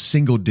cold.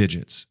 Single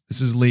digits.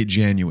 This is late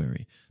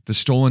January. The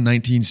stolen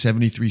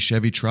 1973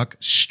 Chevy truck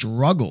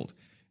struggled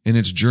in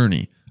its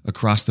journey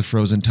across the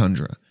frozen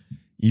tundra.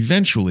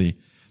 Eventually,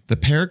 the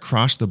pair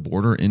crossed the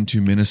border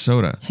into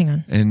Minnesota. Hang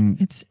on.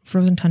 And it's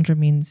frozen tundra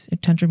means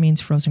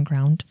frozen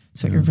ground.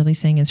 So what you're really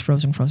saying is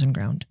frozen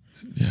ground.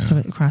 Yeah. So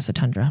across the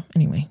tundra.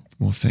 Anyway.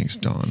 Well, thanks,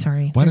 Dawn.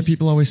 Sorry. Why do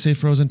people always say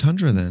frozen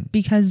tundra then?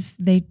 Because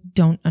they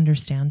don't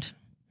understand.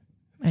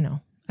 I know.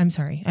 I'm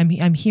sorry.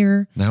 I'm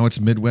here. Now it's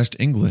Midwest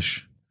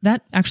English.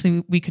 That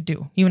actually we could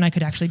do. You and I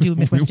could actually do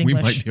Midwest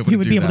English. We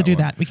would be able to do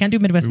that. We can't do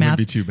Midwest math. It would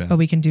be too bad. But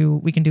we can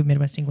do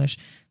Midwest English.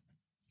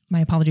 My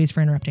apologies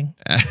for interrupting.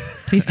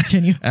 Please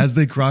continue. As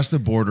they crossed the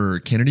border,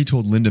 Kennedy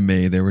told Linda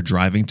May they were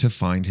driving to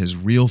find his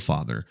real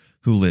father,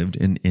 who lived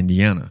in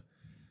Indiana.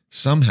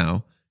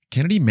 Somehow,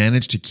 Kennedy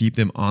managed to keep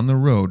them on the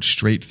road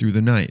straight through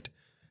the night.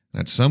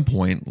 At some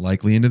point,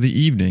 likely into the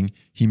evening,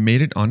 he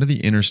made it onto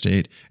the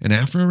interstate, and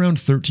after around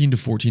 13 to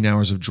 14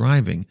 hours of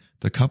driving,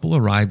 the couple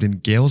arrived in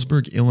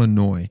Galesburg,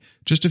 Illinois,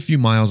 just a few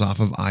miles off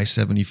of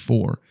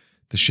I-74.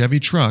 The Chevy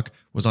truck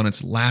was on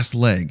its last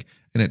leg,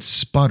 and it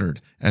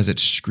sputtered as it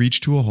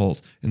screeched to a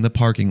halt in the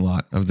parking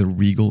lot of the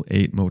Regal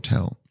 8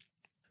 Motel.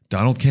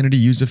 Donald Kennedy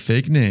used a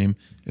fake name,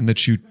 and the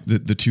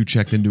two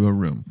checked into a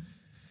room.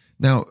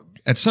 Now,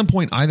 at some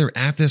point, either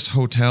at this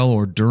hotel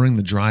or during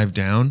the drive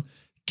down,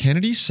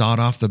 Kennedy sawed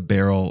off the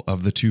barrel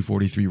of the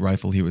 .243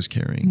 rifle he was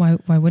carrying. Why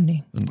wouldn't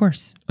he? Of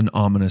course. An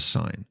ominous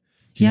sign.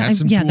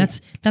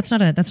 That's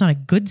not a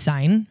good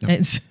sign.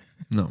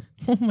 No.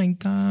 Oh my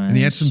God. And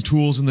he had some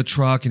tools in the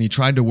truck, and he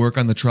tried to work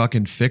on the truck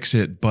and fix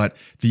it, but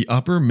the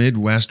upper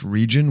Midwest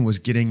region was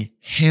getting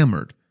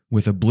hammered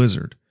with a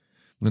blizzard.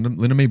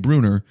 Linda May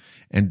Bruner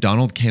and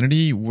Donald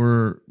Kennedy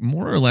were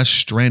more or less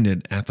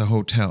stranded at the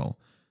hotel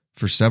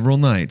for several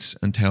nights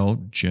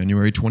until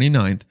January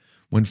 29th,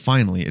 when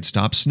finally it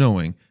stopped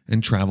snowing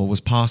and travel was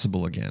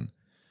possible again.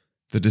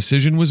 The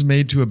decision was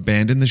made to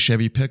abandon the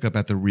Chevy pickup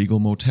at the Regal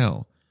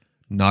Motel.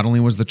 Not only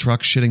was the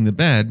truck shitting the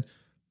bed,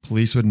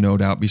 police would no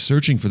doubt be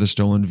searching for the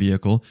stolen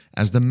vehicle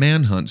as the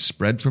manhunt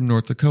spread from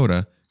North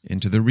Dakota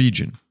into the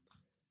region.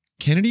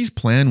 Kennedy's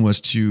plan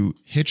was to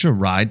hitch a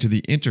ride to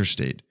the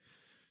interstate.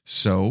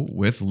 So,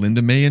 with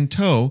Linda May in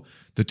tow,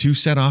 the two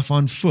set off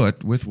on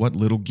foot with what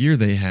little gear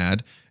they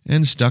had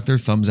and stuck their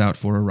thumbs out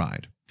for a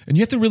ride. And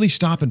you have to really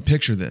stop and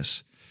picture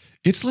this.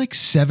 It's like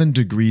 7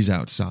 degrees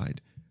outside.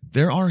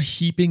 There are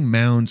heaping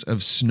mounds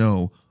of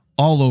snow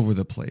all over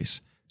the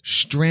place.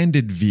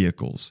 Stranded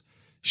vehicles.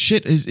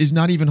 Shit is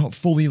not even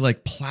fully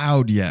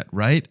plowed yet,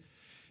 right?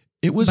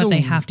 But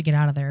they have to get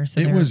out of there. So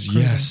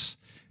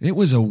it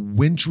was a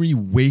wintry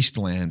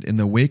wasteland in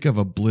the wake of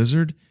a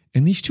blizzard,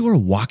 and these two are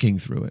walking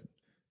through it.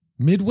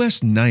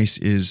 Midwest nice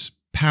is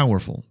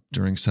powerful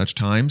during such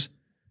times,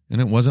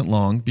 and it wasn't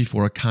long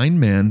before a kind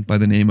man by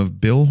the name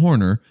of Bill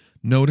Horner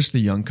noticed the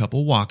young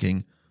couple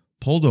walking,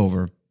 pulled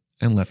over,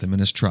 and let them in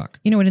his truck.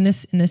 You know what? In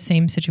this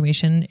same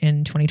situation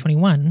in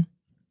 2021,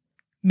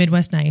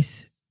 Midwest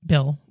Nice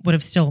Bill would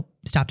have still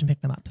stopped and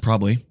picked them up.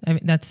 Probably. I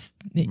mean, that's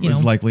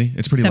It's likely.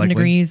 It's pretty 7 likely.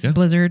 degrees, Yeah.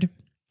 blizzard.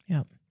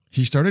 Yeah.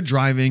 He started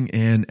driving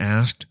and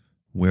asked,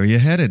 "Where are you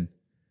headed?"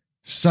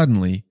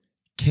 Suddenly,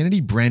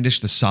 Kennedy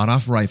brandished the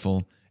sawed-off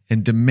rifle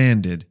and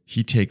demanded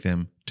he take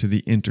them to the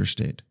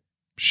interstate.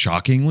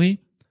 Shockingly,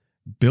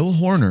 Bill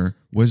Horner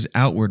was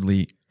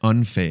outwardly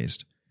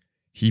unfazed.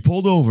 He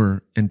pulled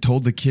over and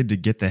told the kid to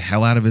get the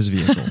hell out of his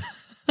vehicle.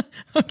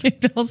 Okay,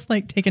 Bill's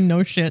like taking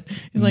no shit.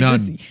 He's like, None.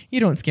 "Listen, you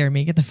don't scare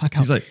me. Get the fuck out."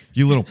 He's like,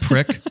 "You little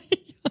prick."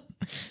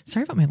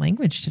 Sorry about my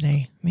language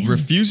today, man.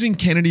 Refusing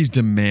Kennedy's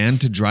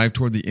demand to drive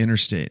toward the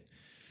interstate.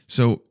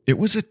 So it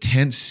was a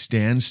tense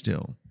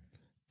standstill.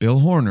 Bill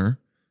Horner,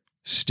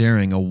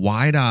 staring a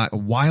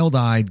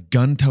wild-eyed,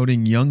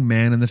 gun-toting young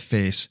man in the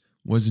face,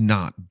 was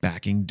not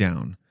backing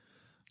down.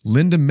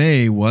 Linda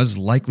May was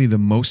likely the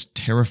most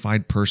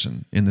terrified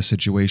person in the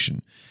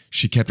situation.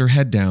 She kept her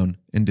head down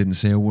and didn't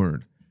say a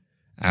word.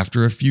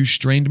 After a few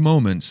strained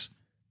moments,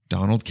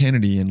 Donald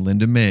Kennedy and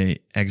Linda May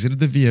exited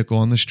the vehicle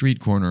on the street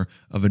corner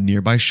of a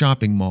nearby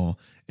shopping mall,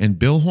 and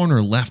Bill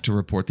Horner left to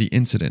report the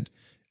incident.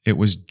 It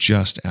was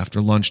just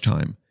after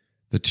lunchtime.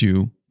 The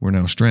two were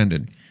now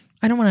stranded.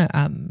 I don't want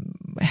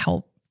to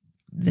help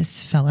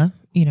this fella,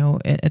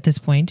 at this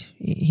point.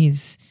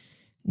 He's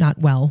not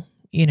well,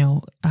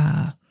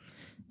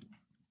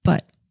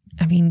 but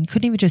I mean,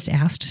 couldn't he have just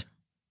asked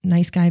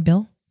nice guy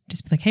Bill?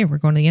 Just be like, "Hey, we're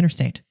going to the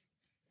interstate."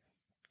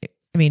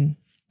 I mean,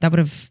 that would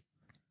have.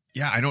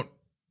 Yeah,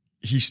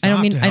 He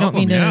stopped to help I don't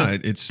mean him. to. Yeah,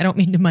 it's. I don't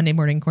mean to Monday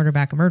morning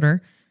quarterback a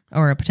murder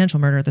or a potential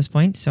murder at this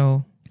point.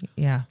 So,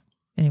 yeah.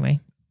 Anyway,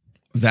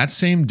 That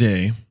same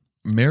day,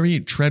 Mary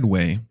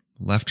Treadway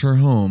left her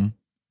home,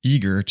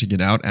 eager to get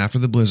out after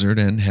the blizzard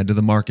and head to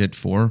the market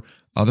for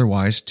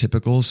otherwise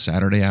typical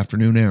Saturday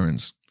afternoon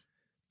errands.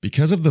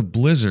 Because of the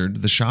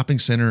blizzard, the shopping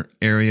center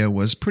area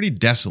was pretty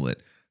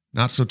desolate,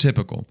 not so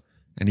typical.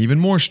 And even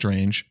more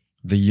strange,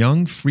 the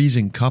young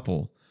freezing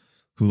couple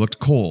who looked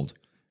cold,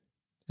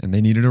 and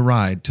they needed a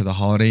ride to the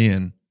Holiday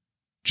Inn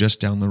just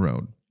down the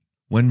road.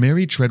 When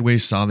Mary Treadway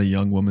saw the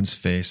young woman's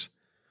face,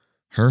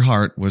 her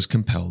heart was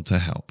compelled to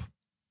help.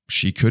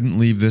 She couldn't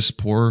leave this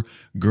poor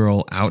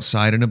girl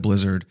outside in a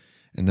blizzard,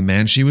 and the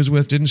man she was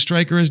with didn't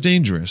strike her as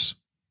dangerous,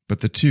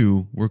 but the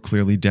two were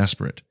clearly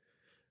desperate.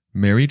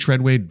 Mary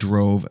Treadway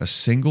drove a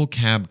single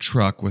cab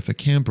truck with a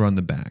camper on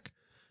the back.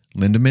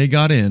 Linda May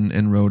got in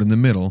and rode in the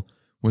middle,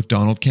 with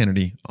Donald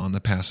Kennedy on the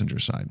passenger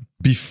side.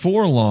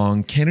 Before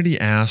long, Kennedy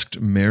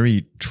asked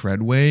Mary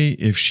Treadway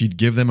if she'd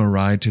give them a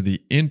ride to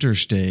the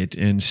interstate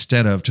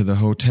instead of to the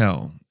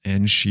hotel,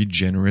 and she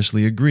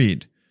generously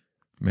agreed.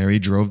 Mary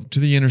drove to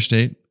the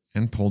interstate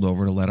and pulled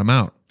over to let him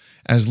out.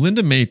 As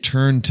Linda May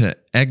turned to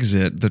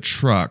exit the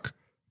truck,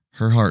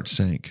 her heart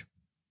sank.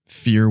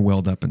 Fear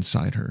welled up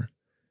inside her.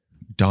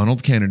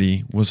 Donald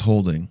Kennedy was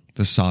holding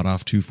the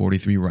sawed-off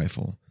 .243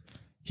 rifle.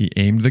 He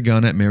aimed the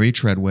gun at Mary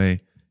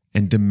Treadway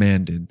and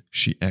demanded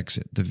she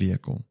exit the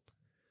vehicle.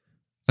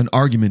 An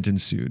argument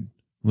ensued.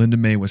 Linda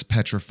May was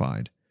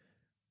petrified.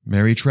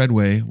 Mary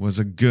Treadway was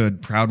a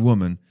good, proud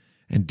woman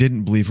and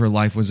didn't believe her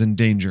life was in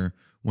danger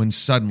when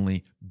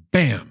suddenly,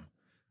 bam!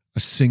 A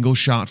single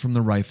shot from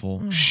the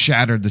rifle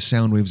shattered the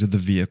sound waves of the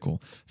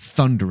vehicle,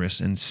 thunderous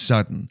and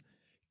sudden.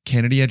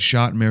 Kennedy had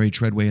shot Mary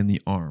Treadway in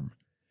the arm.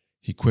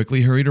 He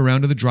quickly hurried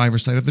around to the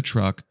driver's side of the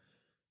truck,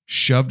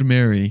 shoved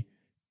Mary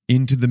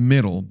into the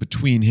middle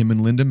between him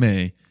and Linda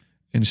May,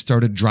 and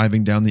started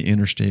driving down the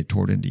interstate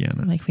toward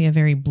Indiana. likely a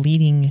very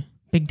bleeding,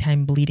 big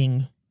time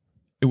bleeding.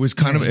 It was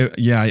kind of,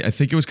 I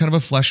think it was kind of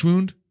a flesh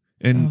wound.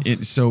 And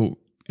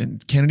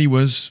and Kennedy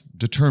was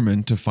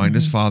determined to find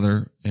his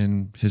father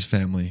and his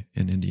family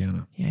in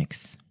Indiana.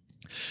 Yikes.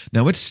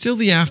 Now, it's still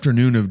the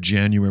afternoon of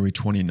January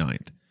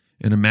 29th.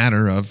 In a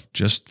matter of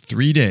just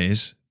 3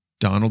 days,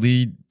 Donald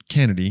E.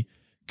 Kennedy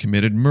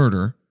committed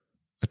murder,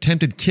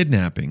 attempted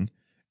kidnapping,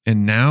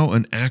 and now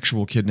an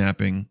actual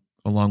kidnapping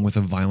along with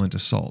a violent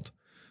assault.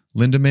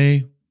 Linda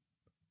May,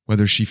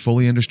 whether she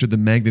fully understood the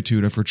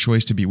magnitude of her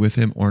choice to be with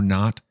him or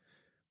not,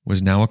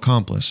 was now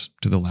accomplice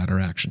to the latter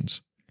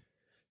actions.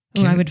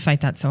 Oh, I would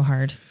fight that so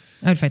hard.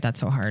 How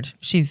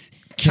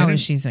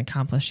is she's an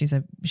accomplice? She's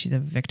a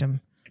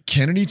victim.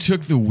 Kennedy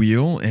took the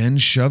wheel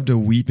and shoved a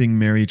weeping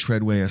Mary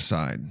Treadway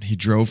aside. He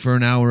drove for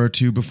an hour or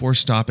two before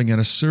stopping at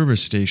a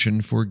service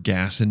station for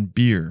gas and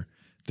beer.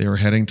 They were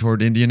heading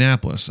toward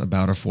Indianapolis,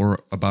 about a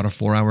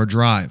 4-hour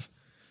drive.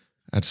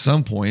 At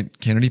some point,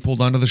 Kennedy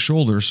pulled onto the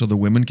shoulder so the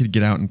women could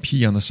get out and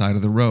pee on the side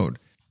of the road.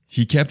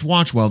 He kept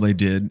watch while they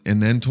did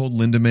and then told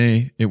Linda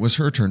May it was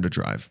her turn to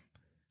drive.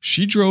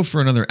 She drove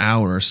for another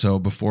hour or so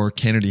before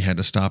Kennedy had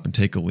to stop and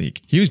take a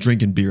leak. He was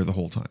drinking beer the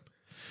whole time.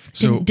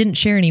 So didn't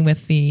share any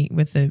with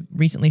the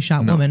recently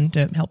shot woman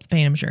to help the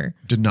pain, I'm sure.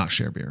 Did not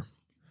share beer.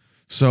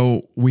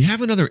 So we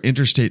have another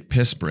interstate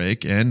piss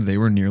break, and they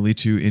were nearly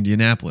to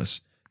Indianapolis.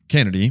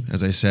 Kennedy,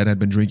 as I said, had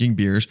been drinking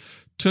beers,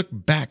 took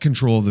back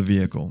control of the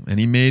vehicle, and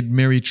he made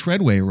Mary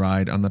Treadway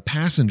ride on the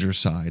passenger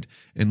side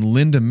and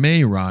Linda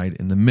May ride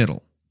in the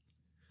middle.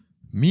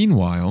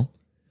 Meanwhile,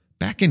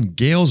 back in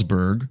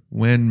Galesburg,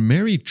 when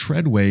Mary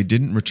Treadway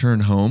didn't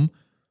return home,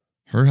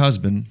 her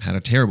husband had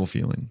a terrible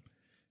feeling.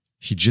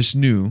 He just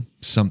knew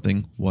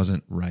something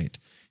wasn't right.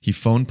 He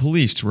phoned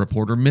police to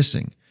report her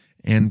missing,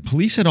 and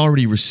police had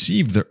already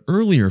received the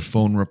earlier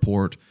phone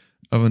report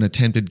of an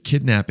attempted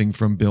kidnapping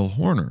from Bill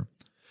Horner.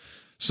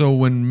 So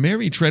when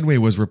Mary Treadway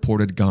was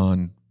reported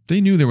gone,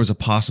 they knew there was a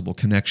possible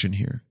connection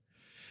here.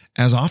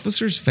 As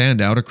officers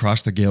fanned out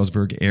across the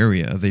Galesburg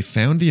area, they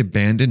found the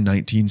abandoned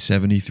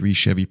 1973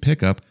 Chevy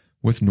pickup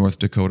with North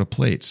Dakota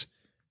plates.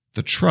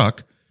 The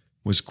truck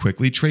was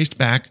quickly traced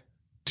back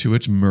to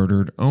its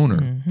murdered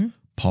owner,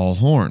 Paul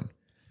Horn.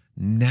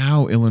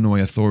 Now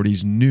Illinois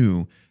authorities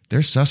knew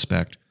their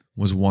suspect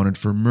was wanted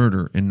for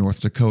murder in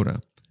North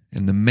Dakota,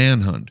 and the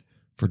manhunt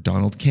for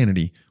Donald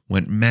Kennedy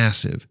went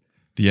massive.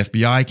 The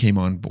FBI came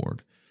on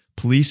board.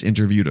 Police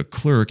interviewed a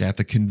clerk at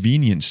the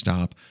convenience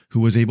stop who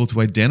was able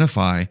to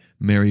identify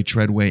Mary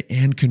Treadway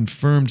and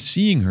confirmed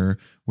seeing her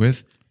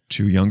with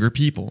two younger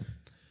people.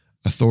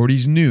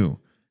 Authorities knew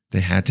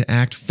they had to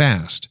act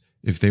fast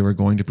if they were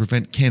going to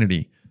prevent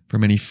Kennedy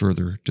from any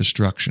further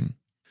destruction.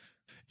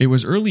 It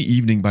was early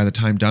evening by the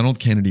time Donald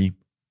Kennedy,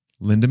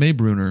 Linda May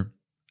Bruner,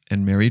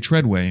 and Mary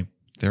Treadway,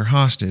 their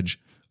hostage,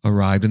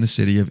 arrived in the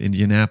city of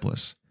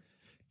Indianapolis.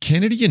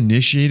 Kennedy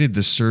initiated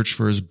the search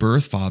for his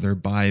birth father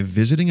by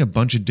visiting a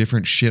bunch of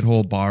different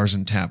shithole bars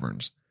and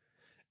taverns.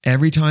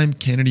 Every time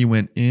Kennedy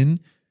went in,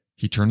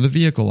 he turned the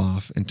vehicle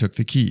off and took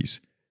the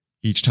keys.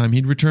 Each time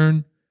he'd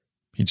return,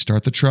 he'd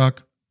start the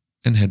truck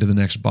and head to the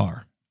next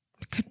bar.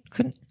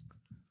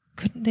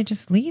 Couldn't they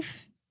just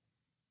leave?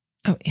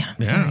 Oh, yeah.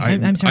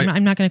 I'm sorry.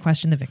 I'm not going to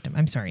question the victim.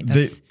 I'm sorry.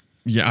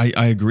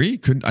 I agree.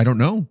 I don't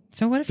know.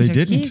 So what if they he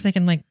took didn't? Keys?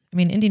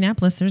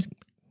 Indianapolis, if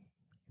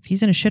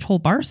he's in a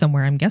shithole bar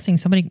somewhere, I'm guessing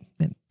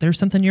there's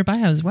something nearby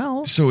as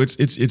well. So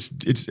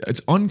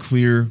it's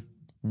unclear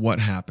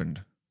what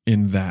happened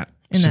in that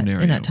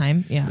scenario. In that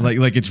time, yeah.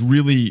 Like it's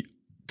really,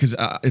 because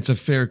it's a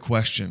fair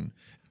question.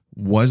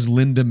 Was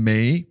Linda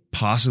May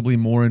possibly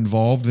more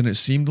involved than it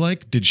seemed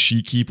like? Did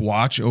she keep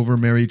watch over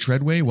Mary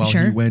Treadway while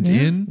he went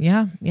in?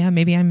 Yeah.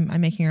 Maybe I'm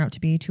making her out to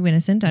be too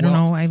innocent. I don't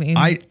know.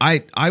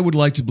 I would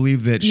like to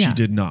believe that she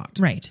did not.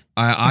 Right.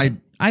 I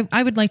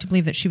would like to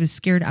believe that she was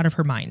scared out of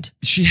her mind.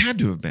 She had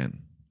to have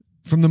been.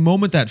 From the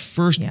moment that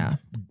first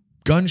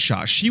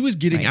gunshot, she was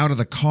getting out of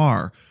the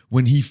car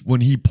when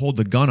he pulled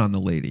the gun on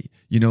the lady.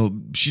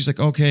 She's like,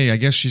 okay, I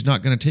guess she's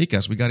not going to take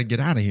us. We got to get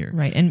out of here.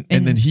 Right. And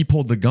then he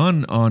pulled the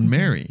gun on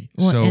Mary.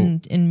 Well, so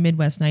in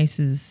Midwest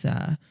Nice's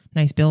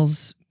Nice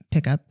Bill's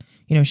pickup,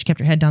 she kept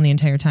her head down the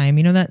entire time.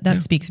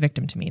 That speaks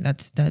victim to me.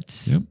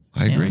 That's. Yep,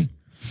 I agree.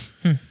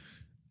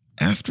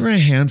 After a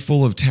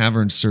handful of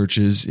tavern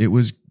searches, it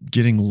was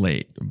getting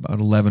late, about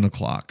 11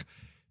 o'clock.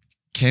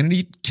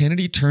 Kennedy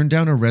turned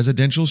down a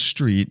residential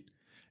street,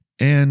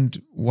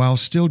 and while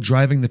still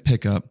driving the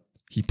pickup,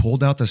 he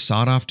pulled out the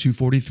sawed-off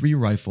 .243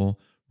 rifle,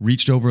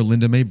 reached over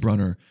Linda May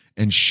Brunner,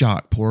 and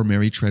shot poor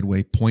Mary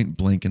Treadway point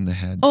blank in the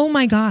head. Oh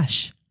my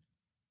gosh.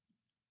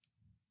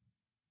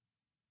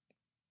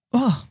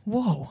 Oh,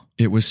 whoa.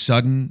 It was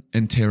sudden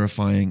and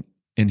terrifying,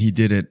 and he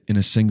did it in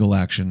a single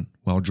action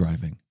while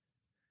driving.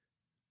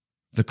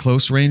 The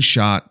close-range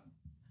shot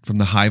from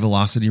the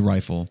high-velocity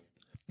rifle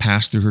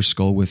passed through her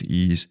skull with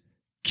ease,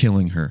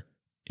 killing her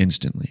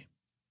instantly.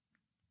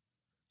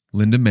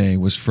 Linda May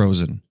was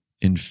frozen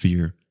in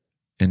fear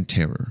and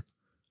terror,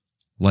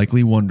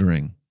 likely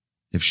wondering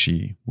if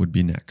she would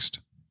be next.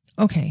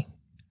 Okay.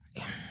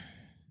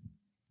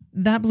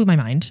 That blew my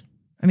mind.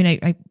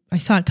 I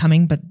saw it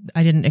coming, but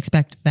I didn't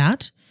expect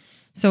that.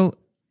 So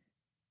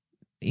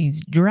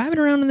he's driving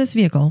around in this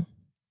vehicle.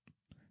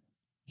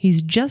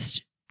 He's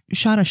just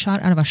shot a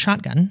shot out of a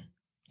shotgun.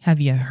 Have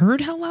you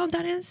heard how loud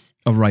that is?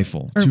 A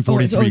rifle,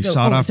 .243,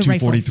 sawed-off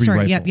 .243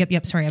 rifle.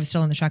 Yep. Sorry, I was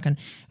still on the shotgun.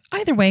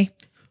 Either way,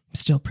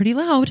 still pretty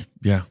loud.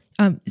 Yeah.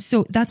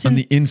 So that's on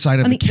the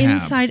inside of the cab. On the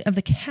inside of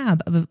the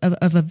cab of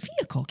a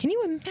vehicle. Can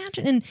you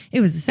imagine? And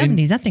it was the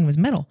 70s. That thing was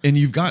metal. And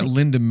you've got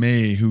Linda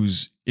May,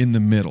 who's in the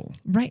middle,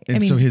 right?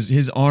 And so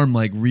his arm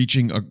like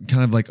reaching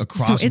kind of like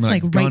across. So it's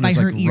like right by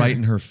her ear, right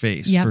in her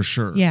face, for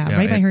sure. Yeah,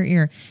 right by her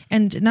ear.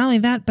 And not only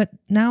that, but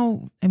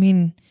now,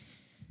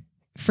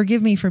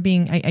 forgive me for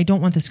being. I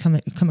don't want this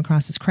to come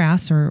across as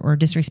crass or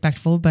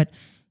disrespectful, but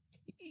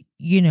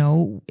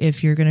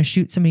if you're going to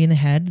shoot somebody in the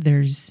head,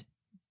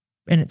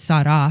 and it's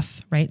sawed off,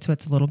 right? So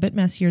it's a little bit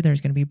messier. There's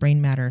going to be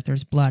brain matter.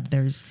 There's blood.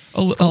 There's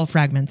skull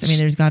fragments.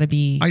 There's got to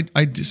be.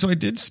 So I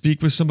did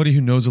speak with somebody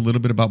who knows a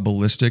little bit about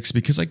ballistics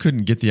because I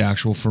couldn't get the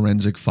actual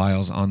forensic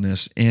files on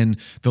this, and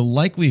the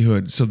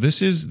likelihood. So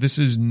this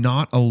is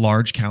not a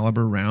large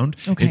caliber round.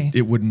 Okay.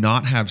 It would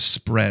not have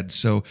spread.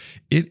 So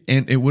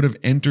it would have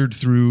entered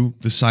through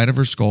the side of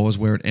her skull is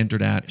where it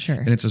entered at. Sure.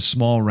 And it's a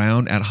small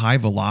round at high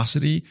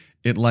velocity.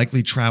 It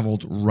likely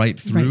traveled right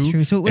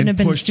through. So it wouldn't have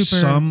been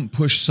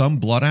pushed some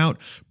blood out,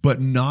 but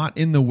not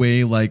in the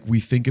way like we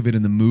think of it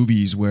in the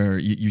movies where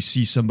you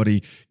see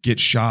somebody get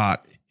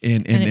shot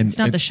And it's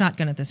not the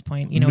shotgun at this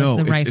point, no,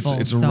 it's the rifle.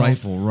 It's a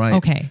rifle, right?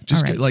 Okay,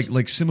 just all right.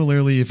 like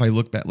similarly, if I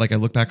look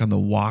back on the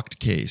Wacht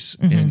case,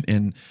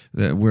 and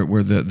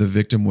where the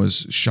victim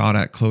was shot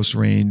at close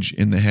range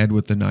in the head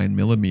with the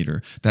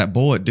 9mm, that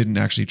bullet didn't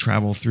actually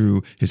travel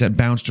through his head,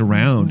 bounced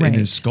around in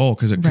his skull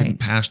because it couldn't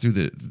pass through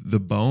the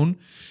bone.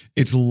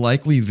 It's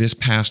likely this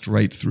passed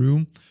right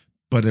through,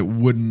 but it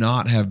would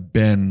not have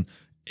been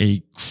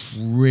a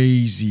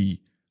crazy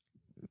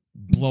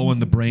blowing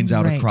the brains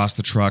out across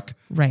the truck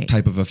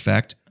type of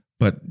effect.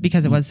 But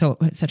because it was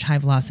such high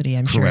velocity,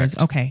 I'm sure.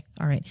 Okay,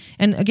 all right.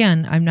 And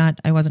again,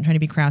 I wasn't trying to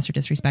be crass or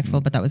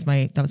disrespectful, but that was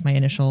my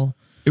initial.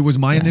 It was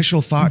my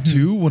initial thought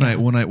too when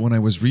I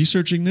was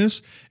researching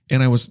this,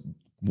 and I was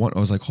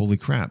like, holy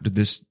crap! Did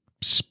this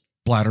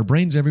splatter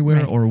brains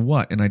everywhere or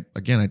what? And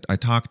I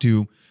talked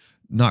to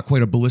not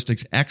quite a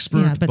ballistics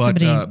expert,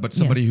 but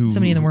somebody in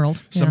the world,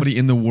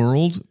 in the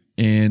world,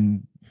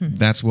 and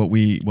that's what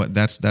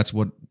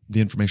the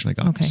information I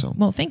got. Okay. So.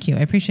 Well, thank you. I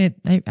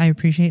appreciate the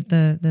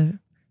thing.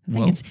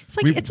 Well,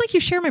 it's like you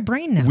share my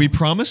brain now. We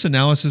promise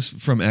analysis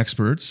from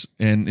experts,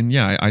 and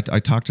I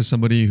talked to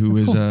somebody who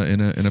is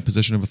in a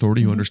position of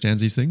authority who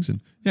understands these things,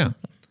 and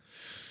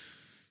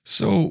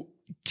So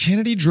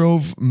Kennedy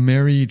drove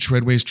Mary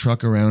Treadway's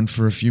truck around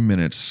for a few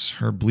minutes,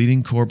 her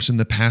bleeding corpse in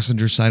the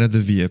passenger side of the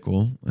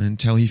vehicle,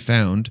 until he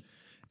found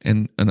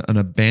an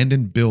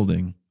abandoned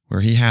building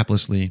where he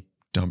haplessly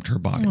dumped her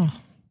body. Oh.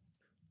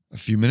 A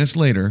few minutes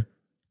later,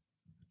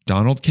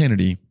 Donald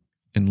Kennedy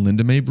and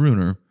Linda Mae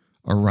Bruner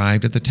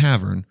arrived at the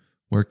tavern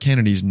where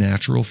Kennedy's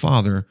natural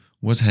father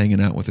was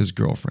hanging out with his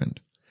girlfriend.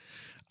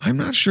 I'm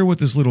not sure what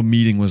this little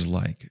meeting was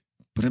like,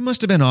 but it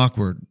must have been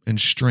awkward and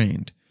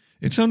strained.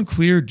 It's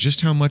unclear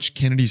just how much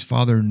Kennedy's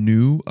father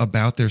knew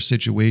about their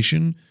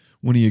situation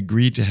when he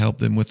agreed to help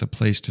them with a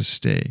place to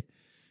stay.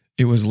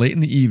 It was late in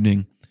the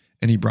evening,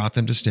 and he brought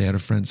them to stay at a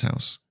friend's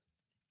house.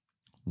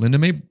 Linda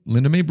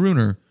Mae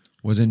Bruner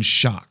was in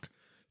shock,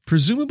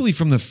 presumably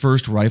from the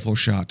first rifle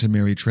shot to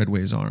Mary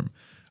Treadway's arm,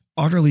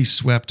 utterly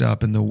swept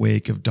up in the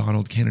wake of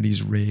Donald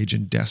Kennedy's rage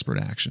and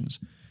desperate actions.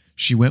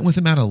 She went with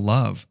him out of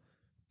love,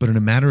 but in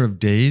a matter of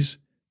days,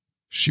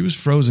 she was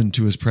frozen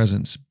to his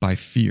presence by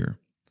fear,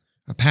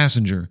 a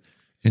passenger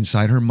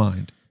inside her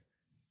mind,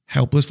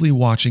 helplessly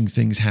watching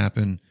things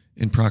happen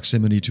in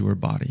proximity to her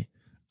body,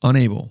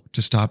 unable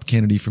to stop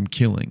Kennedy from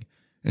killing,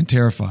 and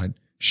terrified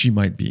she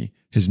might be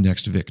his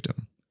next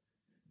victim.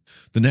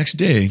 The next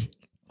day,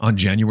 on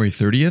January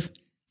 30th,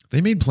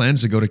 they made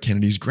plans to go to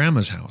Kennedy's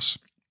grandma's house.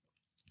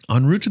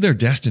 En route to their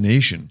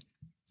destination,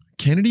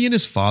 Kennedy and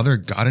his father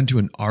got into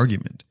an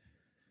argument.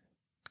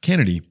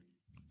 Kennedy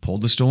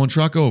pulled the stolen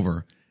truck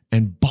over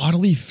and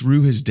bodily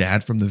threw his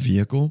dad from the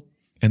vehicle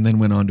and then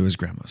went on to his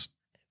grandma's.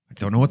 I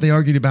don't know what they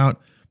argued about,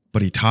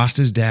 but he tossed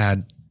his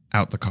dad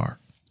out the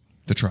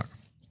truck.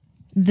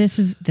 This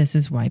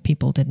is why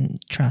people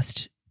didn't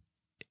trust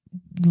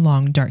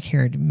long,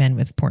 dark-haired men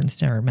with porn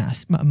star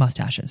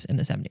mustaches in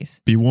the 70s.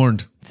 Be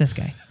warned. It's this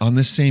guy. On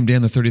this same day,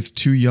 on the 30th,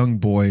 two young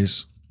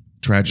boys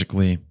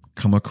tragically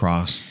come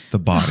across the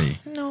body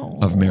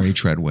of Mary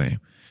Treadway.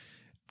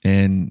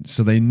 And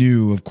so they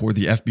knew, of course,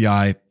 the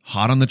FBI,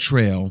 hot on the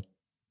trail,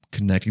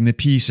 connecting the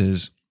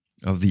pieces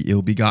of the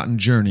ill-begotten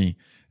journey,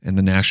 and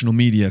the national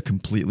media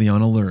completely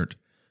on alert.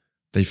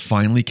 They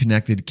finally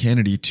connected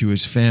Kennedy to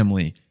his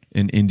family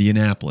in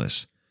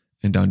Indianapolis.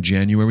 And on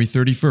January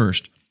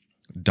 31st,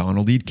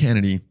 Donald E.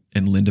 Kennedy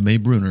and Linda Mae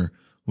Bruner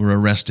were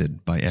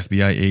arrested by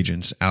FBI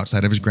agents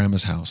outside of his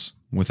grandma's house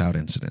without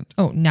incident.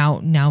 Oh,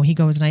 now he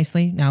goes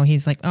nicely? Now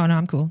he's like, oh, no,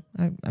 I'm cool.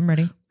 I'm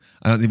ready.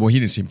 He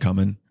didn't see him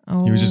coming.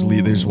 He was just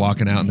leaving. They were just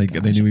walking out, and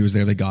they knew he was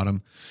there. They got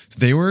him. So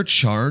they were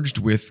charged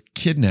with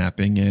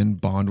kidnapping,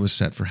 and bond was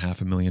set for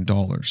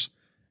 $500,000.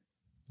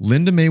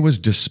 Linda Mae was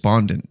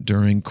despondent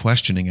during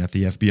questioning at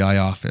the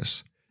FBI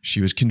office.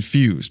 She was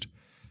confused.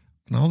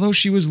 And although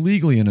she was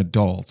legally an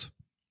adult,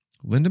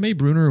 Linda Mae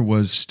Bruner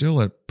was still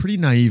a pretty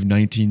naive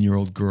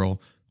 19-year-old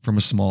girl from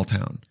a small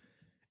town.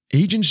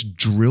 Agents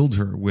drilled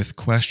her with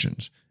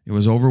questions. It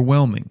was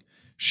overwhelming.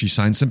 She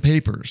signed some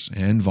papers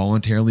and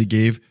voluntarily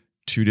gave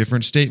 2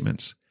 different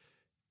statements.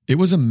 It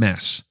was a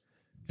mess,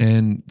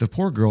 and the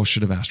poor girl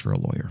should have asked for a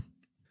lawyer.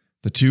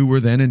 The 2 were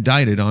then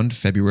indicted on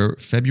February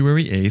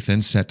 8th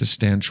and set to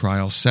stand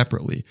trial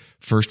separately,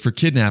 first for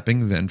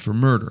kidnapping, then for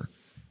murder.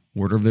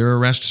 Word of their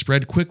arrest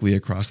spread quickly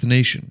across the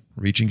nation,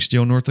 reaching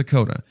Steele, North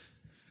Dakota,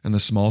 and the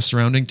small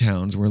surrounding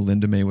towns where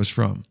Linda Mae was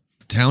from.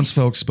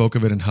 Townsfolk spoke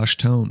of it in hushed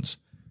tones,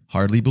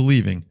 hardly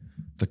believing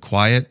the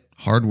quiet,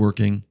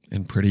 hardworking,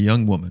 and pretty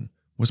young woman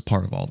was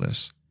part of all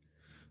this.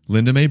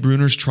 Linda Mae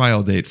Bruner's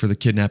trial date for the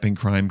kidnapping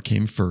crime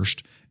came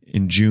first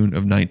in June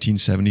of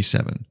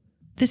 1977.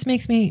 This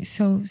makes me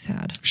so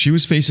sad. She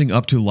was facing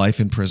up to life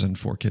in prison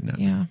for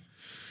kidnapping. Yeah.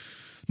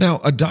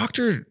 Now, a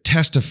doctor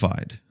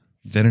testified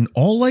that in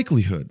all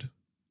likelihood,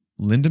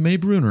 Linda Mae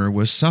Bruner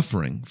was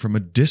suffering from a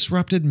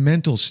disrupted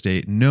mental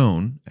state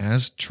known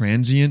as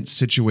transient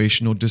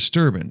situational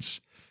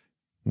disturbance,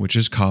 which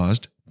is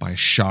caused by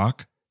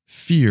shock,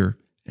 fear,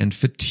 and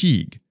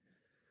fatigue.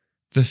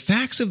 The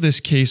facts of this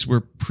case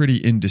were pretty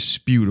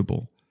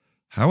indisputable.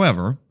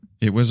 However,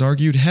 it was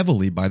argued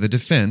heavily by the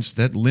defense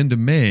that Linda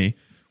May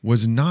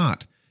was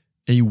not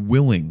a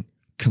willing,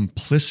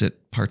 complicit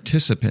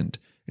participant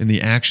in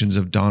the actions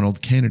of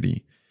Donald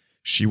Kennedy.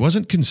 She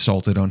wasn't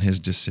consulted on his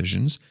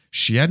decisions.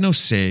 She had no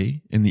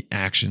say in the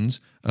actions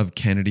of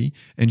Kennedy,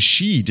 and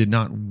she did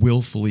not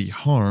willfully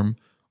harm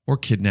or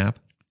kidnap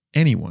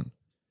anyone.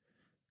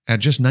 At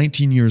just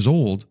 19 years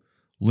old,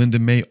 Linda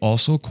May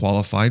also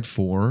qualified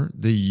for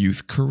the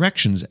Youth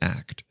Corrections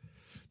Act.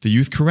 The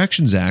Youth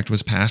Corrections Act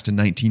was passed in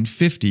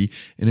 1950,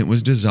 and it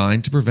was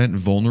designed to prevent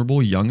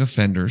vulnerable young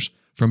offenders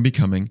from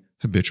becoming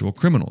habitual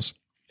criminals.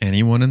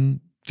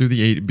 Anyone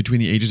between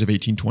the ages of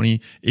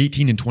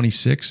 18 and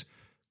 26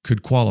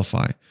 could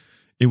qualify.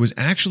 It was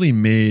actually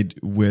made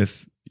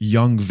with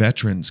young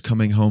veterans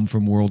coming home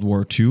from World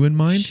War II in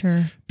mind,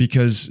 Sure.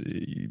 because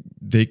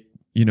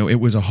it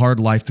was a hard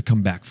life to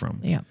come back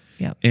from. Yeah.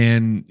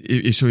 And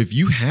so if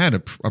you had a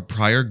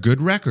prior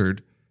good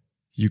record,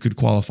 you could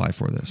qualify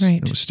for this.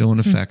 Right. It was still in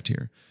effect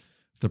here.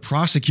 The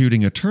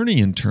prosecuting attorney,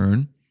 in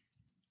turn,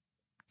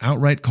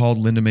 outright called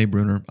Linda May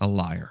Brunner a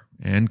liar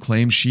and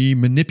claimed she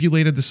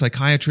manipulated the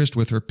psychiatrist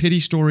with her pity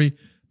story,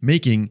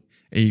 making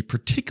a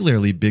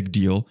particularly big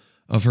deal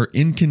of her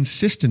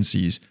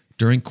inconsistencies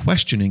during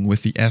questioning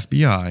with the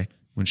FBI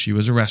when she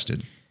was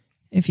arrested.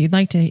 If you'd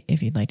like to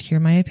hear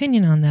my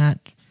opinion on that,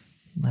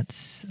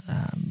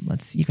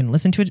 you can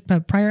listen to a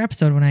prior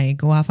episode when I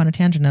go off on a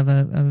tangent of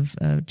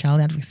a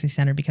child advocacy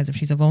center, because if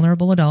she's a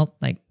vulnerable adult,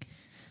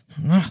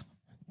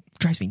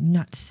 drives me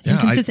nuts.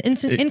 Yeah,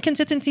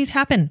 Inconsistencies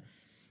happen.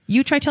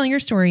 You try telling your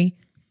story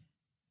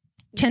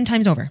 10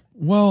 times over.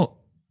 Well,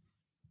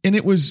 and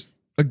it was,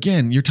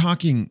 again, you're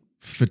talking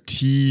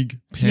fatigue,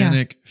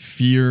 panic,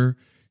 fear.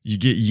 You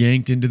get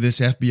yanked into this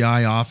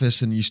FBI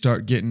office and you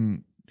start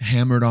getting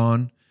hammered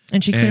on.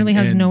 And she clearly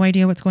has no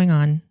idea what's going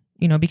on,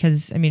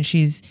 because,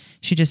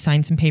 she just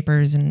signed some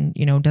papers and,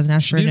 doesn't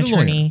ask for an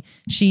attorney.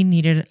 She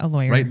needed a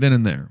lawyer. Right then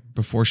and there,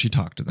 before she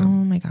talked to them.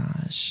 Oh my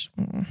gosh.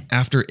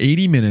 After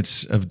 80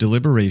 minutes of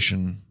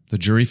deliberation, the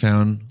jury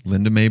found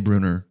Linda May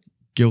Brunner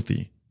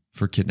guilty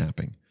for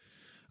kidnapping.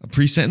 A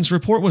pre-sentence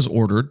report was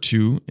ordered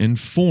to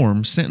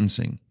inform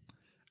sentencing.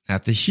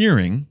 At the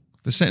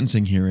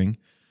sentencing hearing,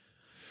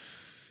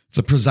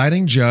 the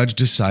presiding judge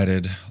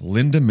decided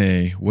Linda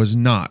May was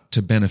not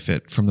to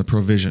benefit from the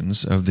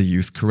provisions of the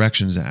Youth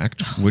Corrections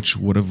Act, which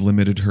would have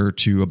limited her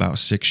to about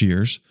 6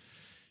 years.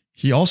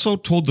 He also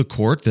told the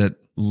court that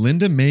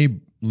Linda May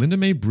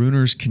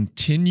Brunner's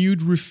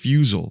continued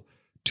refusal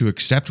to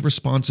accept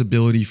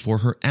responsibility for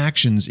her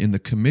actions in the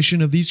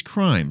commission of these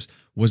crimes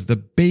was the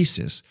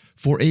basis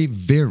for a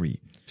very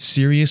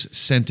serious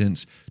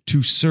sentence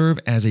to serve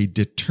as a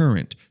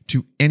deterrent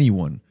to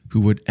anyone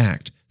who would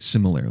act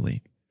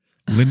similarly.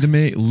 Linda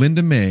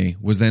May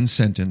was then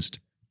sentenced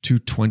to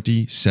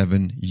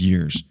 27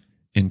 years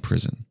in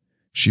prison.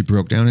 She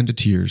broke down into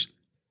tears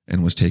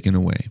and was taken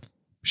away.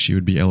 She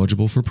would be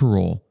eligible for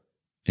parole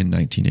in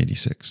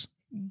 1986.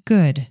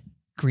 Good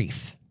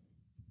grief.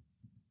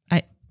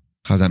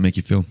 How's that make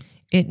you feel?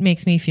 It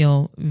makes me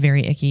feel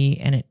very icky,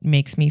 and it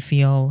makes me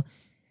feel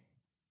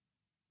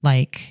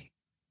like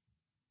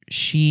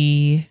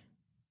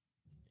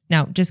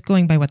now just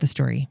going by what the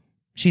story,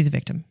 she's a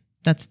victim.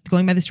 That's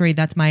going by the story.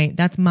 That's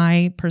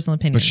my personal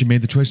opinion. But she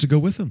made the choice to go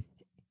with him.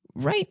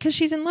 Right. Because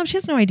she's in love. She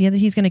has no idea that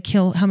he's going to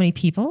kill how many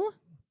people.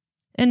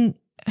 And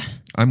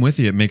I'm with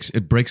you.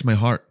 It breaks my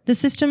heart. The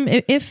system,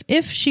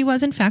 if she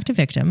was in fact a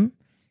victim,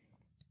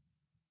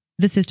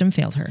 the system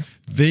failed her.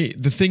 The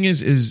thing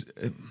is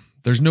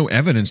there's no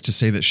evidence to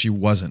say that she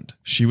wasn't.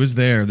 She was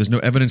there. There's no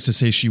evidence to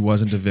say she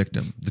wasn't a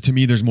victim. To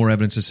me, there's more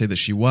evidence to say that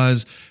she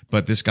was,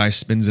 but this guy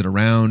spins it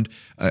around.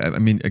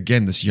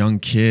 Again, this young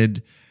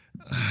kid,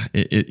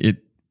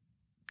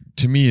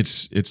 to me,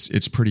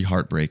 it's pretty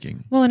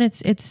heartbreaking. Well, and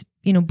it's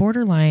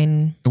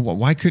borderline.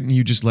 Why couldn't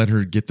you just let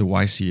her get the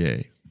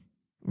YCA?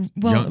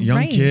 Well, young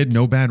right. kid,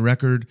 no bad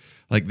record.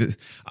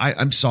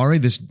 I'm sorry,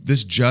 this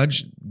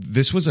judge,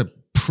 this was a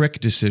prick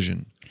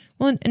decision.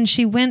 Well, and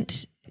she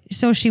went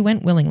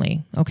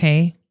willingly,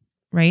 okay?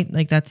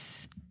 Right?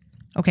 That's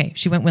okay.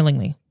 She went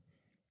willingly.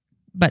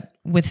 But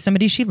with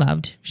somebody she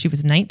loved, she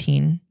was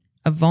 19,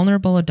 a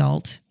vulnerable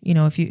adult,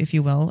 if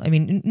you will.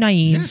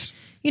 Naive. Yes.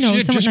 She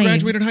had just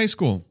graduated high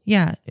school.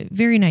 Yeah,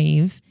 very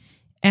naive.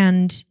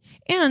 And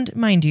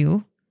mind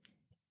you,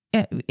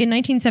 in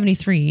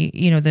 1973,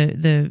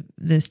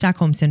 the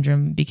Stockholm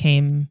syndrome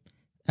became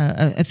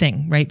a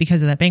thing, right?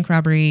 Because of that bank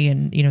robbery,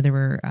 and there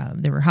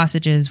were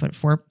hostages,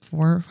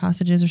 four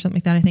hostages or something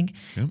like that, I think,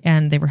 yep.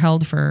 And they were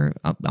held for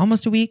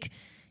almost a week.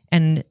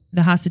 And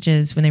the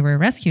hostages, when they were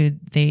rescued,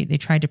 they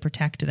tried to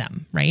protect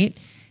them, right?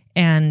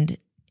 And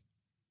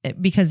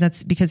because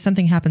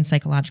something happened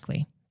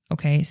psychologically.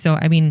 Okay, so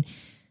having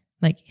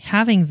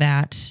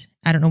that,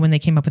 I don't know when they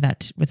came up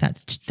with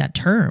that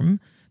term,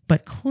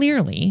 but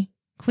clearly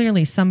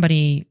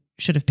somebody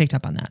should have picked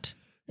up on that.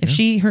 If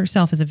she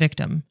herself is a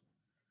victim.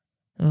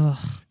 Ugh.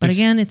 But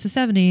again, it's the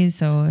 70s,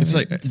 so it's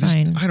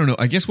fine. I don't know.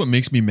 I guess what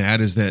makes me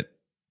mad is that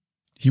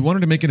he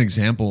wanted to make an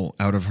example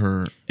out of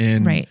her,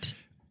 and right.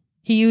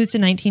 He used a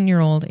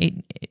 19-year-old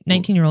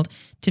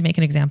to make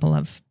an example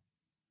of.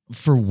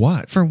 For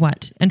what? For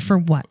what? And for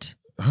what?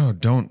 Oh,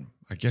 don't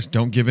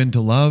give in to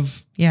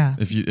love. Yeah.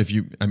 If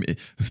you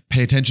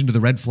pay attention to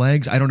the red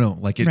flags. I don't know.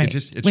 Like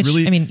it's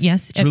really,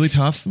 yes, it's really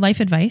tough. Life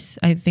advice.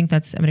 I think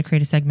I'm going to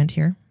create a segment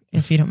here,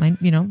 if you don't mind.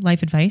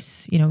 Life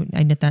advice.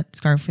 I knit that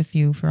scarf with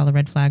you for all the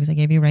red flags I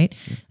gave you, right?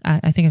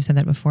 I think I've said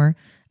that before.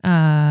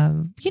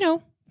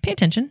 Pay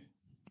attention.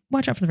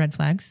 Watch out for the red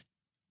flags.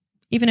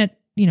 Even at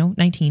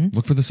 19.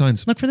 Look for the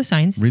signs.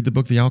 Read the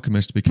book The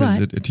Alchemist, because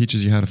it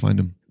teaches you how to find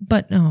them.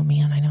 But oh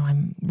man, I know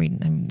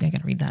I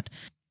got to read that.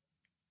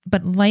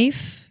 But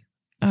life,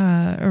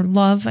 or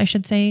love, I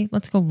should say.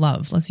 Let's go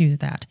love. Let's use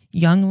that.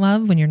 Young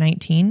love when you're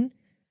 19,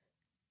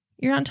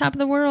 you're on top of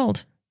the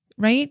world,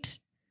 right?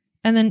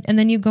 And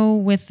then you go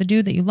with the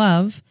dude that you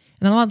love,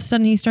 and then all of a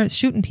sudden he starts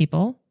shooting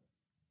people.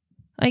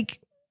 Like,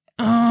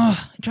 it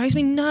drives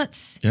me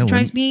nuts. Yeah, it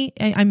drives me.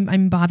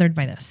 I'm bothered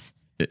by this.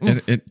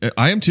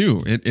 I am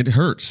too. It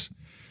hurts.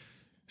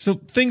 So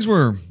things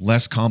were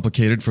less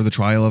complicated for the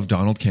trial of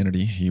Donald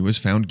Kennedy. He was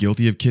found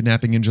guilty of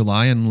kidnapping in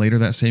July, and later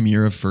that same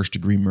year of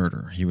first-degree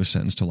murder. He was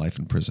sentenced to life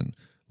in prison.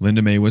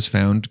 Linda May was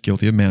found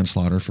guilty of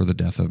manslaughter for the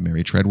death of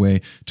Mary Treadway,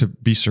 to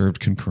be served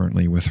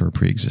concurrently with her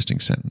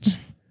pre-existing sentence.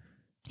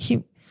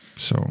 She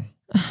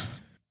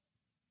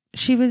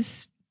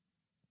was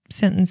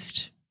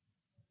sentenced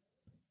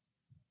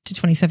to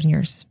 27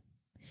 years.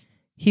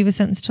 He was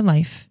sentenced to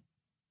life,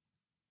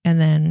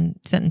 and then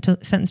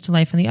sentenced to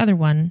life on the other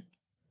one.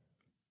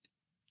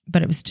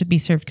 But it was to be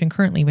served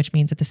concurrently, which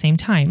means at the same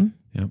time,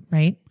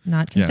 right?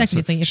 Not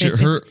consecutively. Yeah,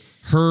 so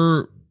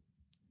her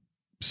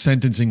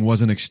sentencing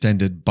wasn't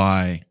extended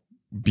by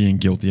being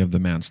guilty of the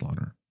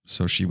manslaughter.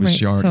 So she was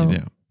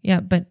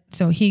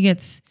so he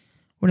gets,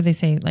 what do they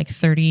say, like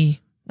 30,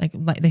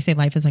 like they say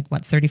life is like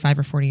what, 35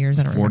 or 40 years?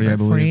 I don't 40,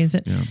 remember. I believe. 40, is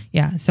it?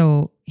 Yeah.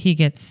 So he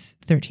gets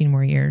 13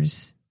 more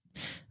years.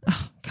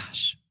 Oh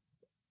gosh.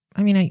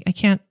 I mean, I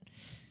can't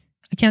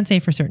say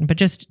for certain, but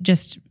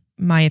just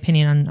my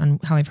opinion on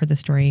how I've heard the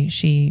story,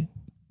 she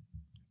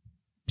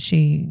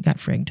got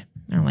frigged.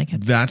 I don't like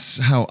it. That's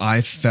how I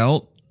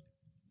felt,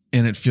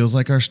 and it feels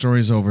like our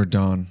story's over,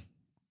 Dawn.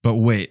 But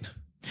wait,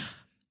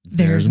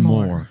 there's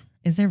more.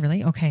 Is there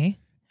really? Okay.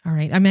 All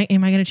right. Am I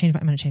going to change?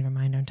 I'm going to change my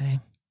mind, aren't I?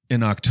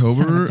 In October,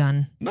 Son of a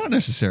gun. Not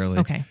necessarily.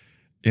 Okay.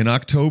 In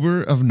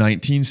October of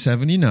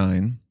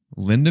 1979,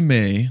 Linda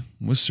May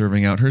was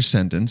serving out her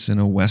sentence in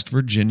a West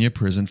Virginia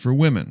prison for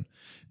women.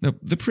 Now,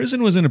 the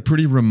prison was in a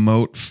pretty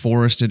remote,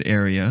 forested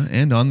area,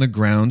 and on the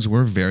grounds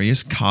were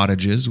various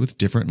cottages with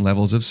different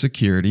levels of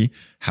security,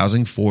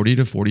 housing 40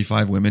 to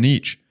 45 women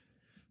each.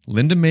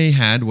 Linda May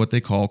had what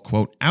they call,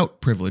 quote, out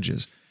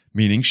privileges,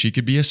 meaning she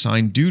could be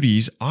assigned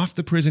duties off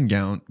the prison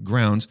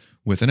grounds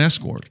with an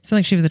escort. So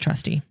like she was a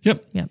trustee.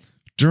 Yep.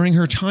 During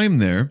her time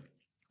there,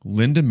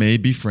 Linda May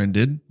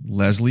befriended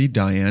Leslie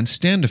Diane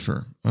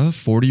Standifer, a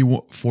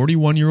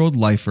 41-year-old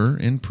lifer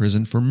in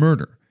prison for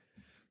murder.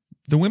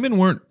 The women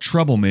weren't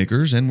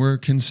troublemakers and were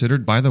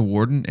considered by the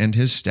warden and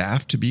his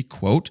staff to be,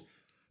 quote,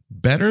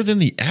 better than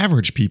the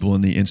average people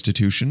in the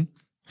institution.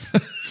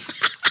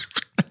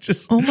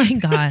 Oh my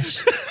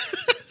gosh.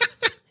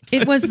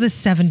 It was the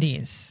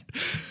 70s.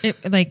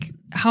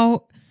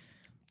 How...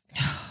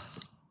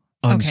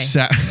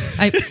 Okay.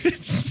 I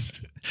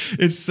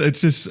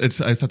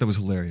thought that was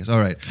hilarious. All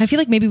right. I feel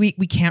like maybe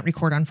we can't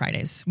record on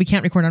Fridays. We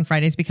can't record on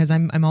Fridays because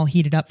I'm all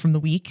heated up from the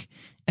week.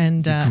 And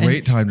it's a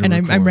great time to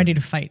record. I'm ready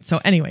to fight.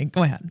 So anyway,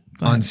 go ahead.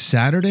 On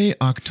Saturday,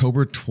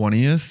 October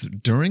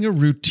 20th, during a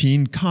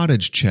routine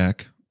cottage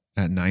check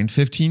at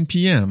 9:15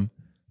 p.m.,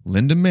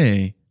 Linda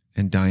May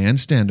and Diane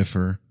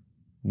Standifer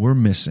were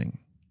missing.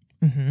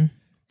 Mm-hmm.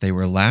 They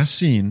were last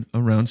seen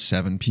around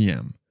 7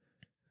 p.m.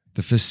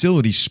 The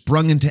facility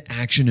sprung into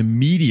action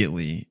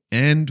immediately,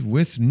 and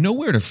with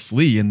nowhere to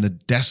flee in the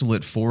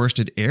desolate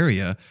forested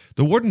area,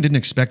 the warden didn't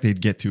expect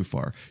they'd get too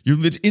far.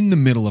 It's in the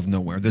middle of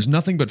nowhere. There's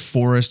nothing but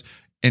forest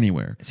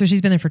anywhere. So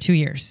she's been there for 2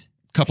 years.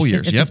 Couple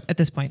years, at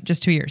this point,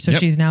 just 2 years. So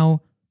she's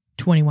now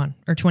 21,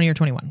 or 20 or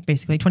 21,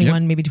 basically.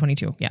 21, maybe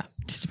 22. Yeah,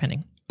 just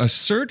depending. A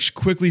search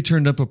quickly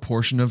turned up a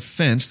portion of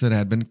fence that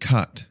had been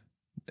cut.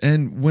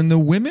 And when the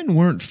women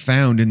weren't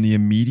found in the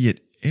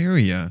immediate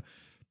area,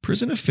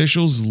 prison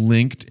officials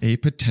linked a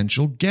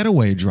potential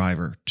getaway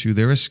driver to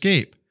their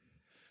escape.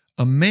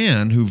 A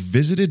man who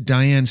visited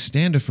Diane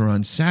Standifer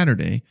on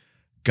Saturday,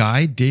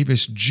 Guy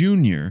Davis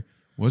Jr.,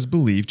 was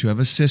believed to have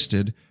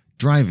assisted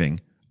driving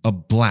a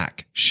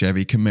black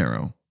Chevy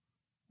Camaro.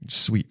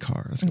 Sweet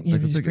car. It's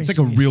like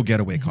a real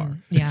getaway car.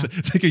 Yeah.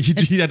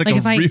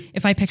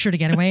 If I pictured a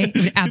getaway, it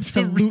would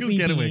absolutely it's a real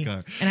getaway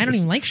car. And I don't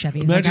even like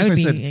Chevys. Imagine if I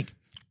said,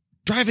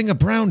 driving a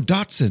brown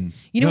Datsun.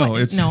 You know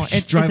what?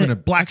 It's driving a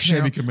black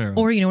Chevy Camaro.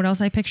 Or you know what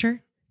else I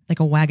picture? Like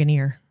a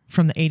Wagoneer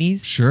from the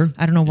 80s. Sure.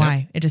 I don't know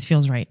why. It just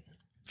feels right.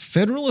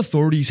 Federal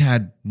authorities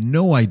had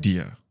no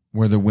idea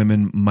where the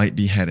women might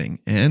be heading,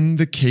 and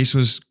the case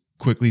was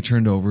quickly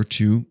turned over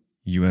to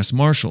U.S.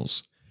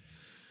 Marshals.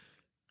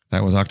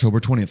 That was October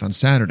 20th, on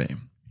Saturday.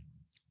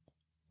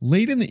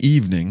 Late in the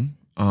evening,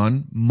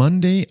 on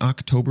Monday,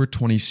 October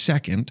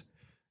 22nd,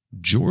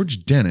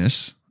 George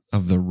Dennis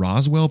of the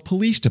Roswell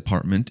Police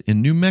Department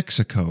in New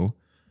Mexico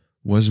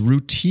was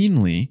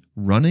routinely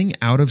running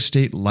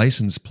out-of-state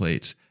license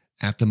plates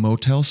at the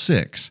Motel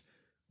 6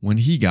 when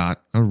he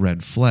got a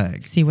red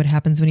flag. See what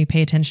happens when you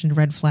pay attention to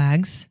red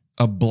flags?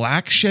 A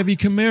black Chevy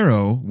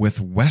Camaro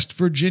with West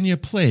Virginia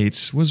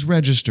plates was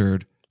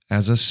registered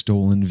as a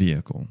stolen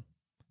vehicle.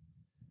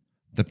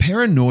 The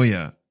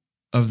paranoia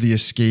of the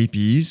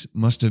escapees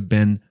must have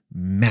been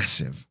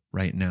massive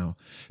right now,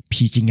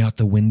 peeking out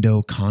the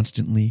window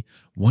constantly,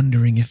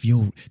 wondering if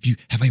you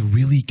have I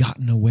really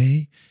gotten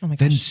away? Oh my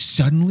gosh. Then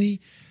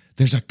suddenly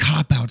there's a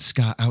cop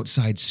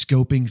outside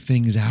scoping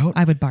things out.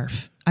 I would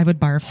barf. I would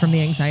barf from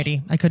the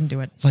anxiety. I couldn't do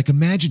it. Like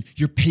imagine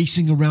you're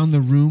pacing around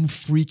the room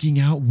freaking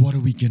out. What are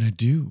we going to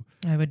do?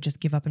 I would just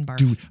give up and barf.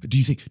 Do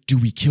you think, do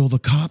we kill the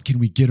cop? Can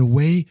we get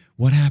away?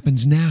 What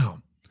happens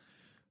now?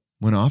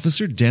 When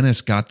Officer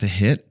Dennis got the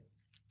hit,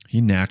 he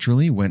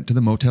naturally went to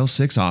the Motel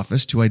 6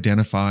 office to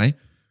identify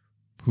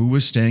who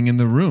was staying in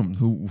the room,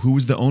 who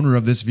was the owner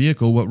of this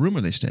vehicle, what room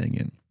are they staying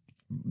in.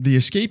 The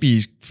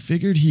escapees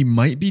figured he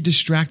might be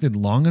distracted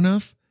long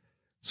enough,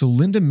 so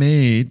Linda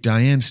May,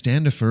 Diane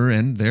Standifer,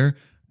 and their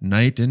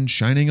knight in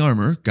shining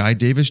armor, Guy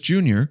Davis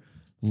Jr.,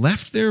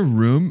 left their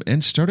room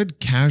and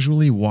started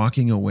casually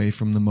walking away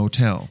from the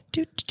motel.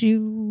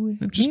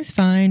 Everything's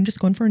fine. Just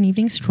going for an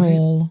evening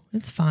stroll. Right.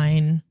 It's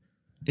fine.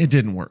 It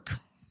didn't work.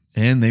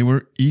 And they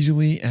were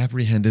easily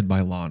apprehended by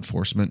law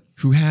enforcement,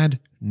 who had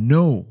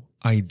no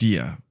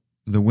idea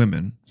the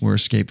women were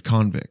escaped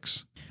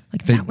convicts.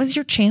 That was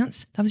your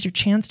chance. That was your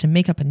chance to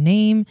make up a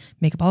name,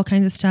 make up all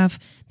kinds of stuff.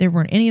 There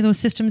weren't any of those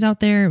systems out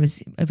there. It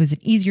was an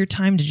easier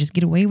time to just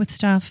get away with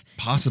stuff.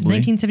 Possibly.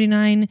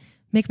 1979,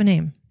 make up a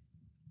name.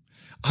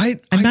 I'm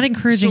not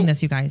encouraging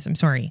this, you guys. I'm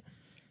sorry.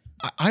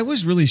 I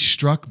was really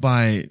struck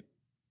by,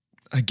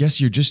 I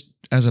guess you're just,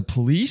 as a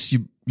police,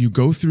 you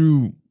go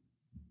through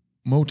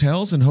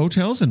motels and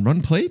hotels and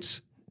run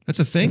plates? That's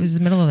a thing? It was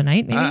the middle of the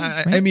night, maybe?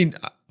 Right? I mean,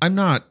 I'm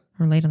not...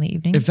 Or late on the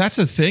evening. If that's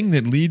a thing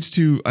that leads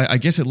to... I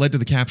guess it led to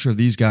the capture of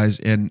these guys,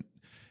 and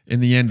in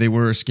the end, they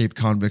were escaped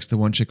convicts. The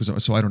one chick was...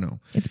 So I don't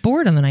know. It's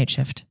bored on the night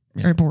shift.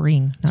 Yeah. Or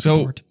boring. Not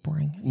bored.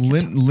 Boring.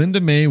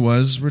 Linda May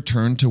was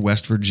returned to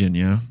West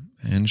Virginia,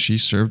 and she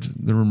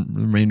served the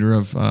remainder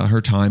of her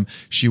time.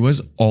 She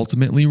was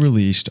ultimately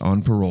released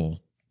on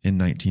parole in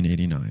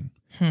 1989.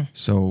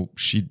 So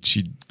she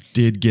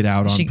did get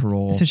out on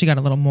parole. So she got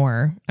a little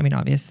more. I mean,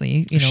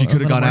 obviously, she could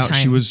have got out. Time.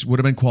 She would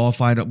have been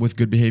qualified with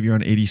good behavior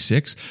on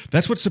 86.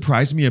 That's what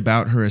surprised me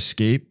about her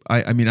escape.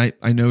 I mean,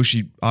 I know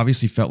she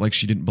obviously felt like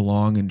she didn't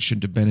belong and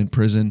shouldn't have been in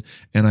prison,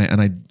 and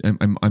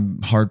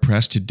I'm hard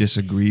pressed to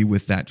disagree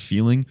with that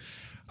feeling.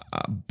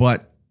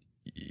 But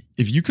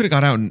if you could have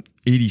got out in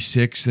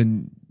 86,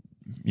 then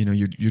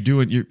you're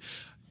doing.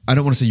 I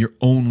don't want to say you're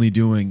only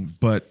doing,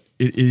 but.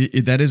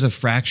 That is a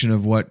fraction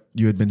of what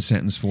you had been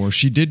sentenced for.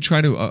 She did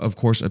try to, of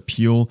course,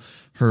 appeal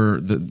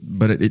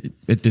but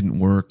it didn't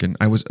work. And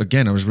I was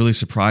really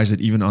surprised that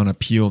even on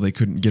appeal, they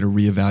couldn't get a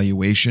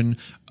reevaluation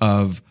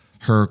of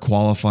her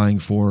qualifying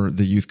for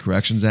the Youth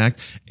Corrections Act.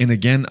 And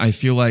again, I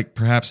feel like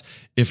perhaps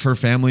if her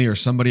family or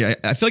somebody,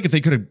 I feel like if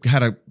they could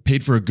have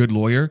paid for a good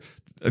lawyer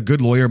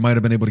might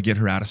have been able to get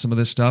her out of some of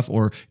this stuff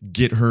or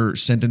get her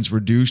sentence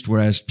reduced,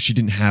 whereas she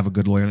didn't have a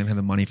good lawyer. They didn't have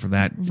the money for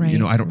that.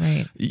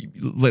 Right,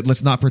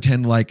 let's not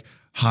pretend like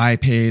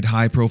high-paid,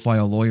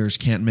 high-profile lawyers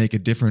can't make a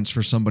difference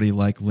for somebody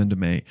like Linda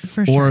May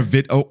or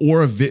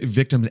a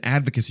victim's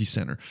advocacy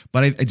center.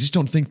 But I just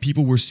don't think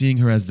people were seeing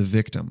her as the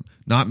victim.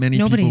 Not many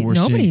people were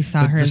seeing. Nobody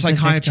saw her as the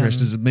psychiatrist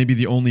victim. is maybe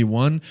the only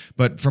one,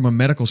 but from a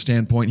medical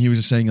standpoint, he was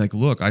just saying like,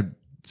 look,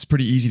 it's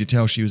pretty easy to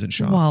tell she was in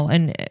shock. Well,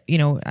 and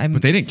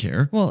but they didn't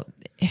care. Well,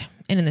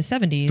 and in the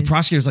 70s, the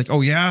prosecutor's like,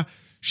 "Oh yeah,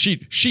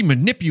 she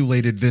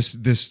manipulated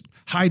this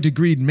high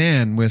degreed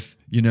man with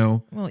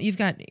Well, you've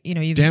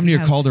damn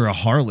near called her a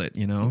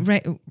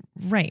harlot.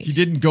 Right. He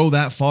didn't go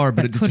that far,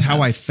 but it's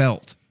how I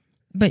felt.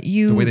 But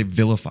the way they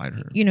vilified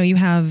her. You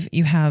have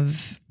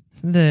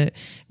the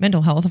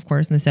mental health, of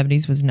course, in the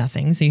 70s was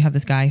nothing. So you have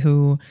this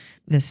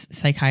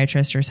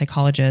psychiatrist or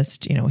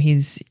psychologist.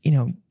 He's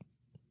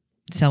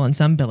selling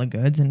some bill of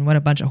goods, and what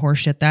a bunch of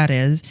horseshit that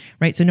is,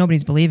 right? So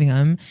nobody's believing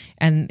him.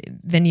 And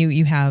then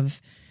you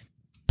have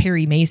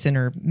Perry Mason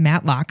or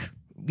Matlock,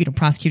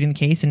 prosecuting the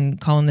case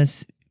and calling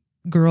this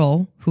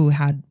girl who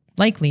had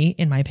likely,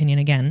 in my opinion,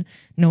 again,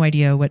 no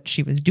idea what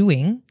she was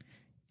doing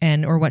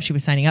or what she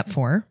was signing up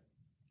for,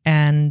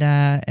 and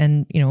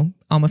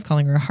almost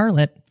calling her a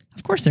harlot.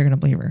 Of course, they're going to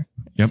believe her.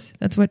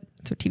 That's what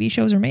TV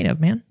shows are made of,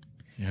 man.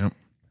 Yep.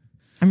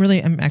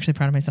 I'm actually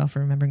proud of myself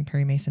for remembering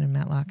Perry Mason and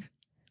Matlock.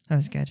 That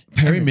was good.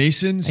 Perry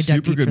Mason,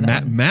 super good.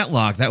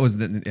 Matlock, that was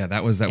good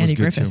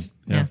Griffith.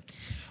 too.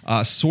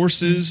 Yeah.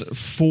 Sources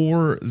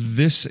for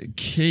this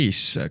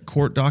case: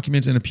 court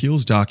documents and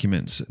appeals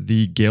documents,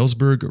 the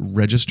Galesburg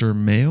Register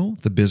Mail,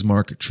 the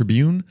Bismarck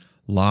Tribune,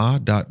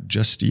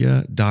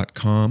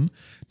 law.justia.com,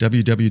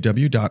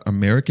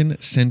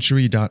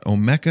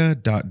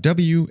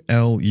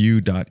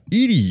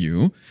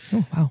 www.americancentury.omeka.wlu.edu.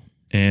 Oh, wow.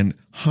 And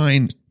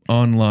Hein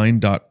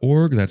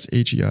Online.org. That's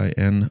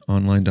HEIN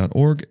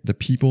online.org.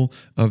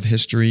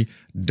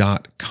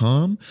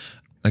 Thepeopleofhistory.com.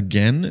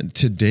 Again,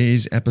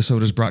 today's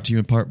episode is brought to you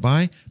in part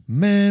by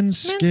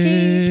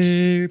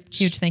Manscaped.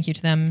 Huge thank you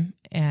to them.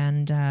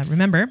 And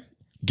remember,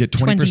 get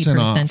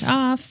 20%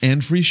 off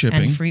and free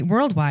shipping. And free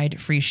worldwide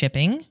free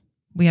shipping.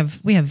 We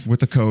have with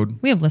the code.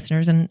 We have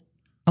listeners in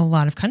a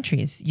lot of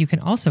countries. You can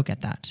also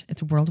get that.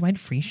 It's worldwide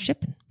free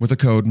shipping. With the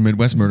code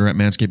MidwestMurder at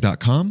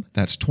manscaped.com.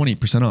 That's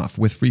 20% off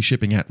with free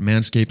shipping at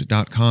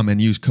manscaped.com and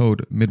use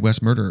code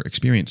MidwestMurder.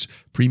 Experience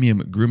premium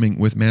grooming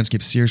with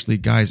Manscaped. Seriously,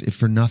 guys, if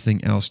for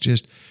nothing else,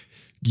 just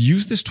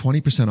use this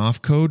 20%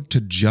 off code to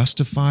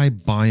justify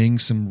buying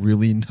some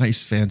really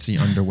nice fancy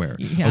underwear.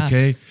 Yeah.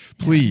 Okay?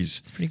 Please.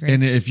 Yeah, it's pretty great.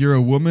 And if you're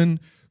a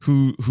woman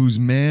whose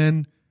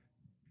man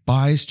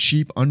buys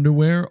cheap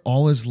underwear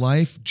all his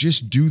life,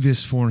 just do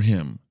this for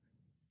him.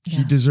 Yeah.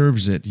 He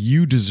deserves it.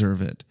 You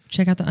deserve it.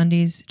 Check out the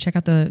undies. Check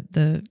out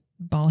the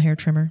ball hair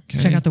trimmer.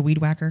 Okay. Check out the weed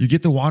whacker. You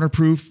get the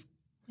waterproof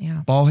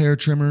ball hair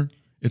trimmer.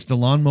 It's the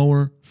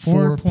Lawnmower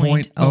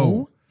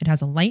 4.0. It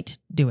has a light.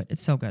 Do it.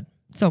 It's so good.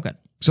 So good.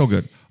 So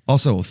good.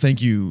 Also,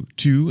 thank you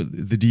to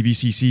the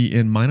DVCC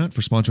in Minot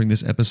for sponsoring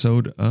this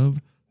episode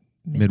of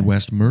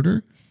Midwest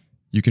Murder.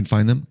 You can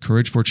find them,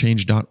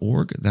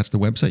 courageforchange.org. That's the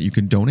website. You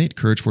can donate,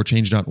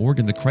 courageforchange.org.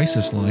 And the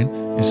crisis line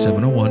is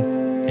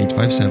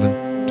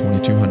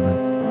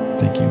 701-857-2200.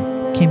 Thank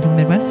you. Came from the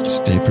Midwest.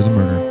 Stayed for the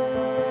murder.